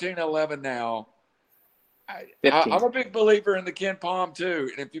 14-11 now. I'm a big believer in the Ken Palm too.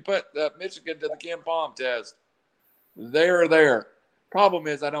 And if you put Michigan to the Ken Palm test, they're there. Problem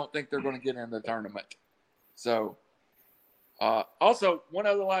is, I don't think they're going to get in the tournament. So, also one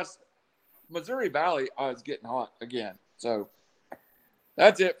of the last, Missouri Valley is getting hot again. So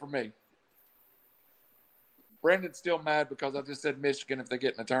that's it for me. Brandon's still mad because I just said Michigan if they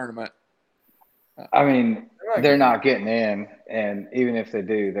get in the tournament. I mean, they're not getting in, and even if they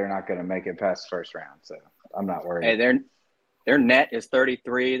do, they're not going to make it past the first round. So I'm not worried. Hey, their net is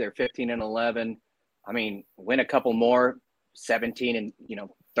 33. They're 15-11. I mean, win a couple more, 17 and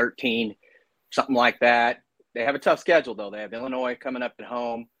 13, something like that. They have a tough schedule though. They have Illinois coming up at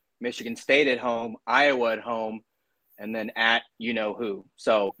home, Michigan State at home, Iowa at home, and then at who.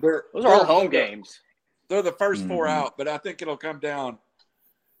 So those are all home games. They're the first 4 out, but I think it'll come down.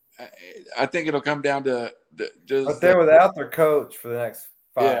 I think it'll come down to but they're without their coach for the next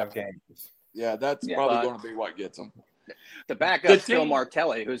 5 games. Yeah, that's probably going to be what gets them. The backup's still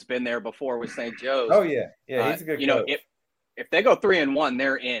Martelli, who's been there before with St. Joe's. Oh yeah, he's a good coach. If they go 3-1,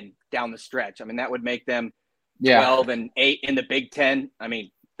 they're in down the stretch. I mean, that would make them 12-8 in the Big Ten. I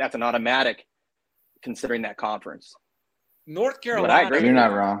mean, that's an automatic considering that conference. North Carolina. But I agree. You're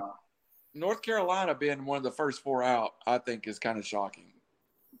not wrong. North Carolina being one of the first 4 out, I think, is kind of shocking.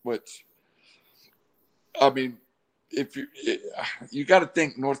 Which, I mean, if you got to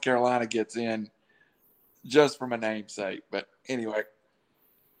think North Carolina gets in just from a namesake. But anyway,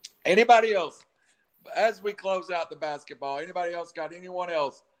 anybody else, as we close out the basketball, anybody else got anyone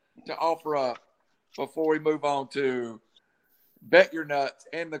else to offer up before we move on to Bet Your Nuts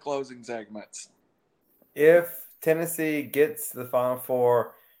and the closing segments? If Tennessee gets to the Final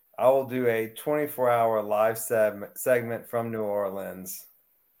Four, I will do a 24-hour live segment from New Orleans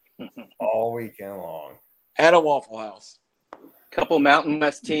all weekend long. At a Waffle House. Couple Mountain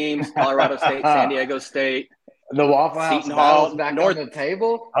West teams, Colorado State, San Diego State. The Waffle House battle's back on the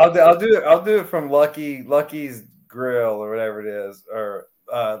table. I'll do it from Lucky's Grill or whatever it is, or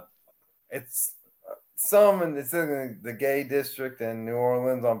it's in the gay district in New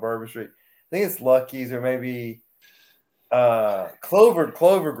Orleans on Bourbon Street. I think it's Lucky's or maybe Clover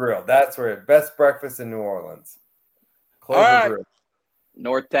Grill. That's where best breakfast in New Orleans. Clover Grill.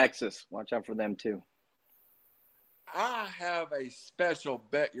 North Texas. Watch out for them too. I have a special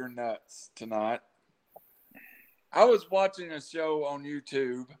Bet Your Nuts tonight. I was watching a show on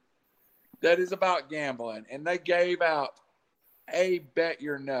YouTube that is about gambling, and they gave out a Bet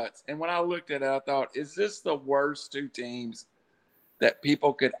Your Nuts. And when I looked at it, I thought, is this the worst 2 teams that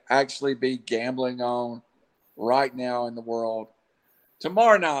people could actually be gambling on right now in the world?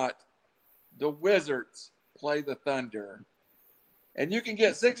 Tomorrow night, the Wizards play the Thunder. And you can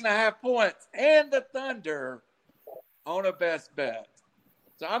get 6.5 points and the Thunder on a best bet.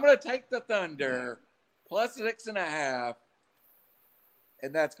 So I'm going to take the Thunder plus 6.5,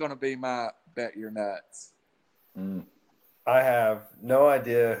 and that's going to be my Bet Your Nuts. I have no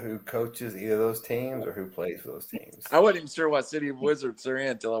idea who coaches either of those teams or who plays for those teams. I wasn't even sure what city of Wizards they're in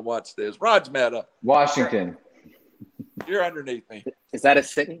until I watched this. Raj Meta, Washington. you're underneath me. Is that a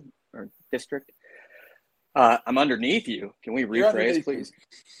city or district? I'm underneath you. Can we You're rephrase, underneath please?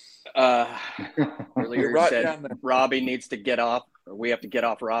 You're Earlier right said down there. Robbie needs to get off, or we have to get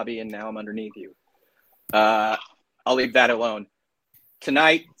off Robbie, and now I'm underneath you. I'll leave that alone.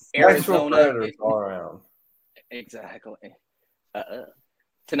 Tonight, Sexual Arizona. predators all around. Exactly.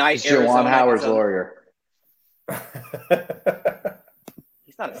 Tonight, It's Juwan Arizona. Howard's lawyer.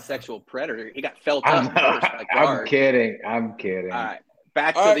 He's not a sexual predator. He got felt up first by I'm guard. kidding. I'm kidding. All right.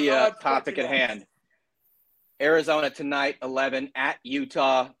 Back to All right, the Raj, topic at hand. Arizona tonight, 11 at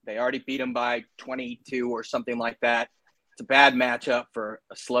Utah. They already beat them by 22 or something like that. It's a bad matchup for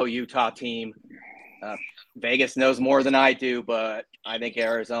a slow Utah team. Vegas knows more than I do, but I think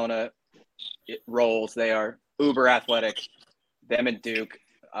Arizona rolls. They are uber athletic. Them and Duke.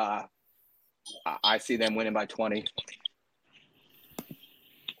 I see them winning by 20.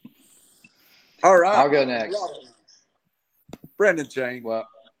 All right. I'll go next. Brendan Chang. Well,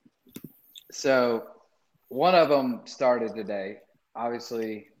 so one of them started today.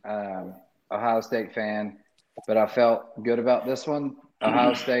 Obviously, Ohio State fan, but I felt good about this one.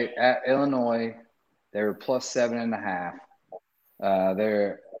 Ohio State at Illinois. They were plus 7.5.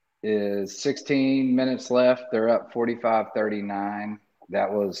 There is 16 minutes left. They're up 45-39.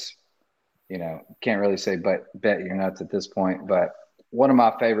 That was, can't really say but bet your nuts at this point, but one of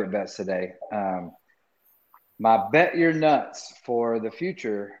my favorite bets today. My bet your nuts for the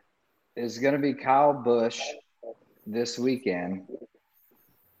future is going to be Kyle Busch this weekend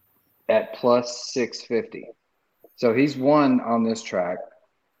at plus 650. So he's won on this track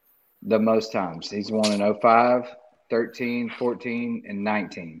the most times. He's won in 05, 13, 14, and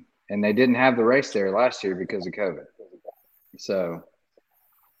 19. And they didn't have the race there last year because of COVID. So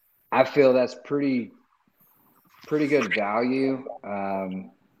I feel that's pretty good value.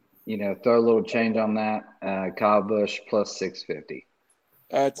 Throw a little change on that. Kyle Busch plus 650.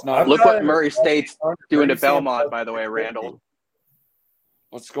 That's not. Look what Murray State's doing to Belmont, by the way, Randall.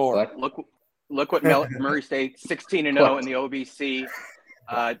 What score? What? Look what Murray State 16-0 in the OBC.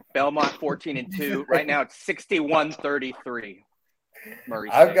 Belmont 14-2. Right now it's 61-33. Murray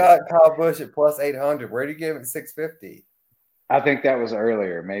State. I've got Kyle Busch at plus 800. Where do you give it 650? I think that was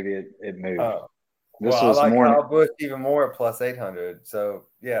earlier. Maybe it moved. Oh. This well, was I like more. Kyle Busch even more at plus 800. So,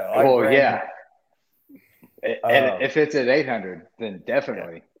 yeah. Yeah. And if it's at 800, then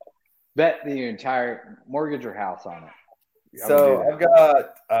definitely bet the entire mortgage or house on it. So I've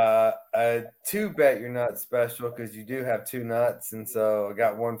got a 2 bet your nuts special because you do have 2 nuts, and so I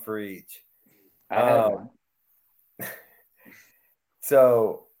got one for each.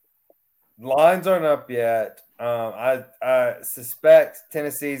 So lines aren't up yet. I suspect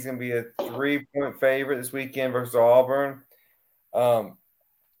Tennessee is going to be a 3-point favorite this weekend versus Auburn.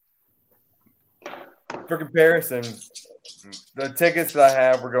 For comparison, the tickets that I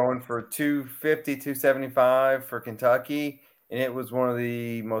have were going for $250, $275 for Kentucky, and it was one of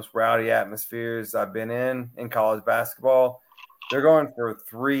the most rowdy atmospheres I've been in college basketball. They're going for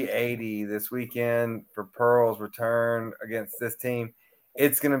 $380 this weekend for Pearl's return against this team.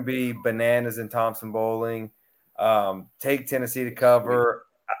 It's going to be bananas in Thompson Bowling. Take Tennessee to cover.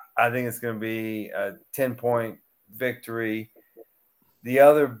 I think it's going to be a 10-point victory. The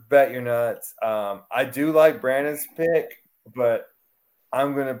other bet your nuts. I do like Brandon's pick, but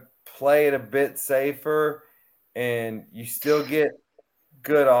I'm going to play it a bit safer, and you still get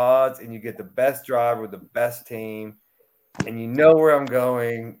good odds, and you get the best driver with the best team, and you know where I'm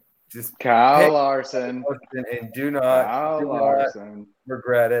going. Just Kyle Larson, and do not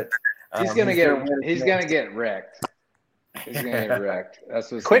regret it. He's gonna get wrecked. He's gonna get wrecked.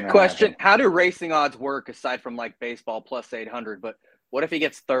 That's what's quick question: happen. How do racing odds work aside from like baseball plus 800? But what if he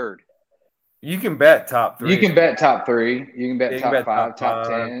gets third? You can bet top 3. You can bet top 3. You can bet top 5, top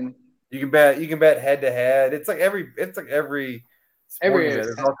 10. You can bet head to head. It's like every sport event.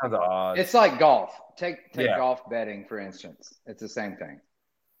 There's all kinds of odds. It's like golf. Take golf betting for instance. It's the same thing.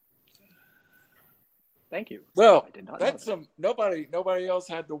 Thank you. Well, I did not that's know nobody else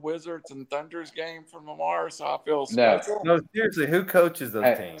had the Wizards and Thunders game from Lamar, so I feel special. No, seriously, who coaches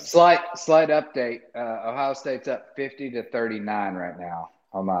those teams? Slight update. Ohio State's up 50-39 right now.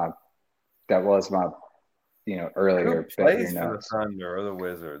 That was my earlier. Who plays for the Thunder or the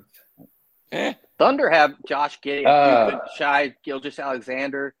Wizards? Thunder have Josh Giddey, Shai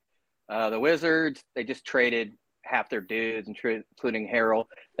Gilgeous-Alexander. The Wizards, they just traded half their dudes, including Harrell.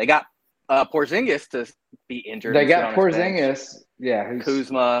 They got Porzingis to be injured. They got Porzingis,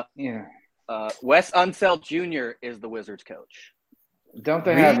 Kuzma. Wes Unseld Jr. is the Wizards coach. Don't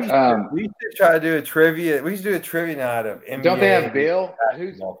they have? We should try to do a trivia. We should do a trivia night of NBA. Don't they have Bill?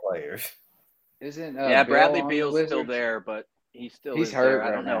 Basketball players? Isn't Yeah, Bill Bradley on the Beal's still Wizards? there, but he's He's hurt there. I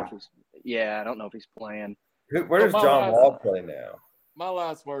right don't know now. if he's. Yeah, I don't know if he's playing. Where does John Wall play now? My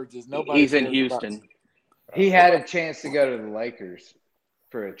last words is nobody. He's in cares about- Houston, He had a chance to go to the Lakers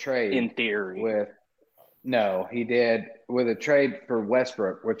for a trade. in theory. No, he did with a trade for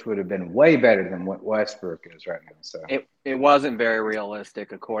Westbrook, which would have been way better than what Westbrook is right now. So It wasn't very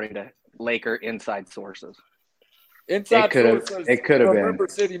realistic, according to Laker inside sources. Inside It could've- sources it could've from been. River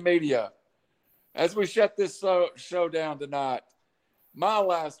City Media. As we shut this show down tonight, my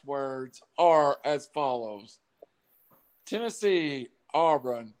last words are as follows: Tennessee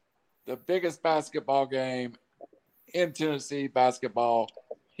Auburn, the biggest basketball game in Tennessee basketball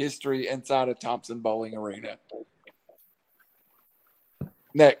history inside of Thompson Bowling Arena.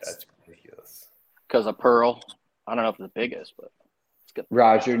 Next. That's ridiculous. Because of Pearl. I don't know if it's the biggest, but it's good.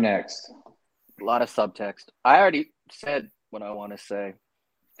 Roger next. A lot of subtext. I already said what I want to say.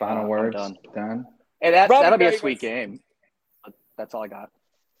 Final I'm words. done. Hey, that'll be a Davis. sweet game. That's all I got.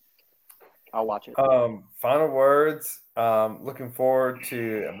 I'll watch it. Final words. Looking forward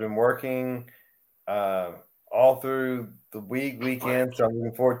to. I've been working all through the weekend, so I'm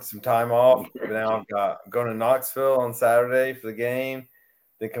looking forward to some time off. But now I'm going to Knoxville on Saturday for the game,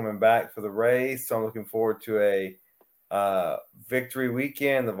 then coming back for the race. So I'm looking forward to a victory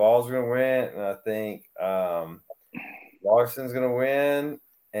weekend. The Vols are going to win, and I think Larson's going to win.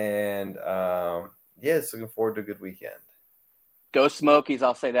 And yes, looking forward to a good weekend. Go Smokies,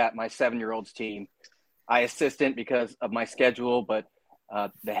 I'll say that. My 7-year-old's team. I assistant because of my schedule, but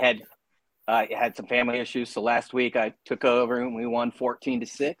the head had some family issues. So last week I took over and we won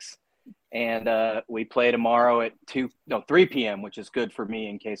 14-6. And we play tomorrow at 3 p.m., which is good for me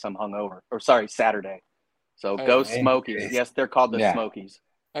in case I'm hungover. Or sorry, Saturday. So Hey, go man. Smokies. Yes, they're called the Smokies.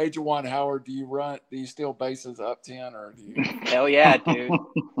 Hey, Juwan Howard, do you steal bases up 10 or do you? Hell yeah, dude.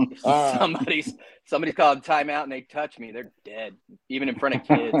 If All right. somebody's called timeout and they touch me, they're dead, even in front of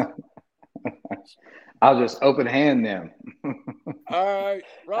kids. I'll just open hand them. All right.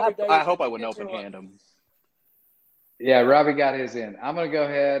 Robbie Davis, I hope I did you wouldn't get open your- hand them. Yeah, Robbie got his in. I'm going to go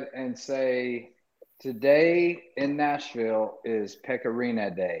ahead and say today in Nashville is Pecorino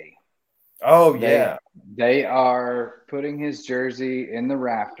Day. Oh, yeah. They are putting his jersey in the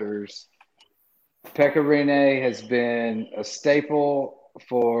rafters. Pecorino has been a staple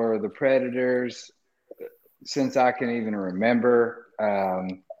for the Predators since I can even remember.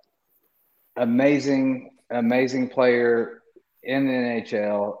 Amazing player in the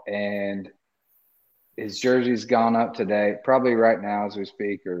NHL, and his jersey's gone up today, probably right now as we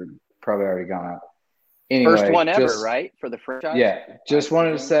speak, or probably already gone up. Anyway, First one ever, right, for the franchise? Yeah, just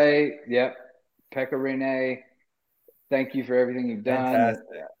wanted to say, yep, Pecorino, thank you for everything you've done.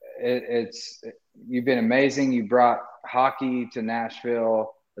 Fantastic. You've been amazing. You brought hockey to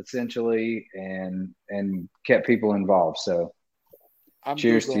Nashville essentially, and kept people involved. So, I'm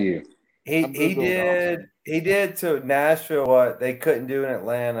cheers to Googling you. it. He did to Nashville what they couldn't do in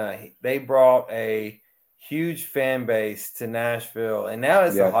Atlanta. They brought a huge fan base to Nashville, and now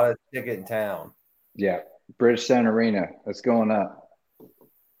it's the hottest ticket in town. Yeah, Bridgestone Arena. That's going up.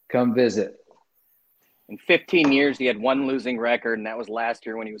 Come visit. In 15 years, he had one losing record, and that was last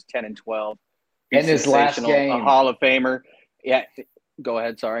year when he was 10-12. And his last Sensational, game, a Hall of Famer. Yeah, go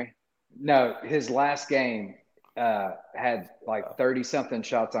ahead. Sorry. No, his last game had like 30-something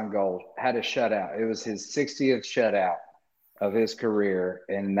shots on goal. Had a shutout. It was his 60th shutout of his career,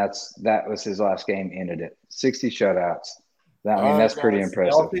 and that was his last game. Ended it. 60 shutouts. That's pretty guys.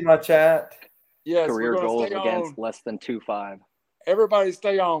 impressive. Y'all see my chat? Yes, Career we're gonna goals stay against on. less than 2.5. Everybody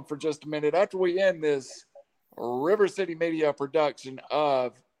stay on for just a minute. After we end this River City Media production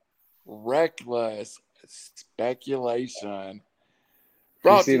of Reckless Speculation,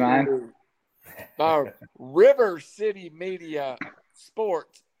 brought see to mine? you by River City Media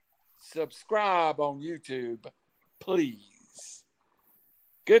Sports. Subscribe on YouTube, please.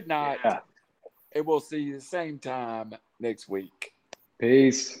 Good night. Yeah. And we'll see you the same time next week.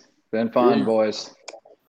 Peace. Been fun, boys.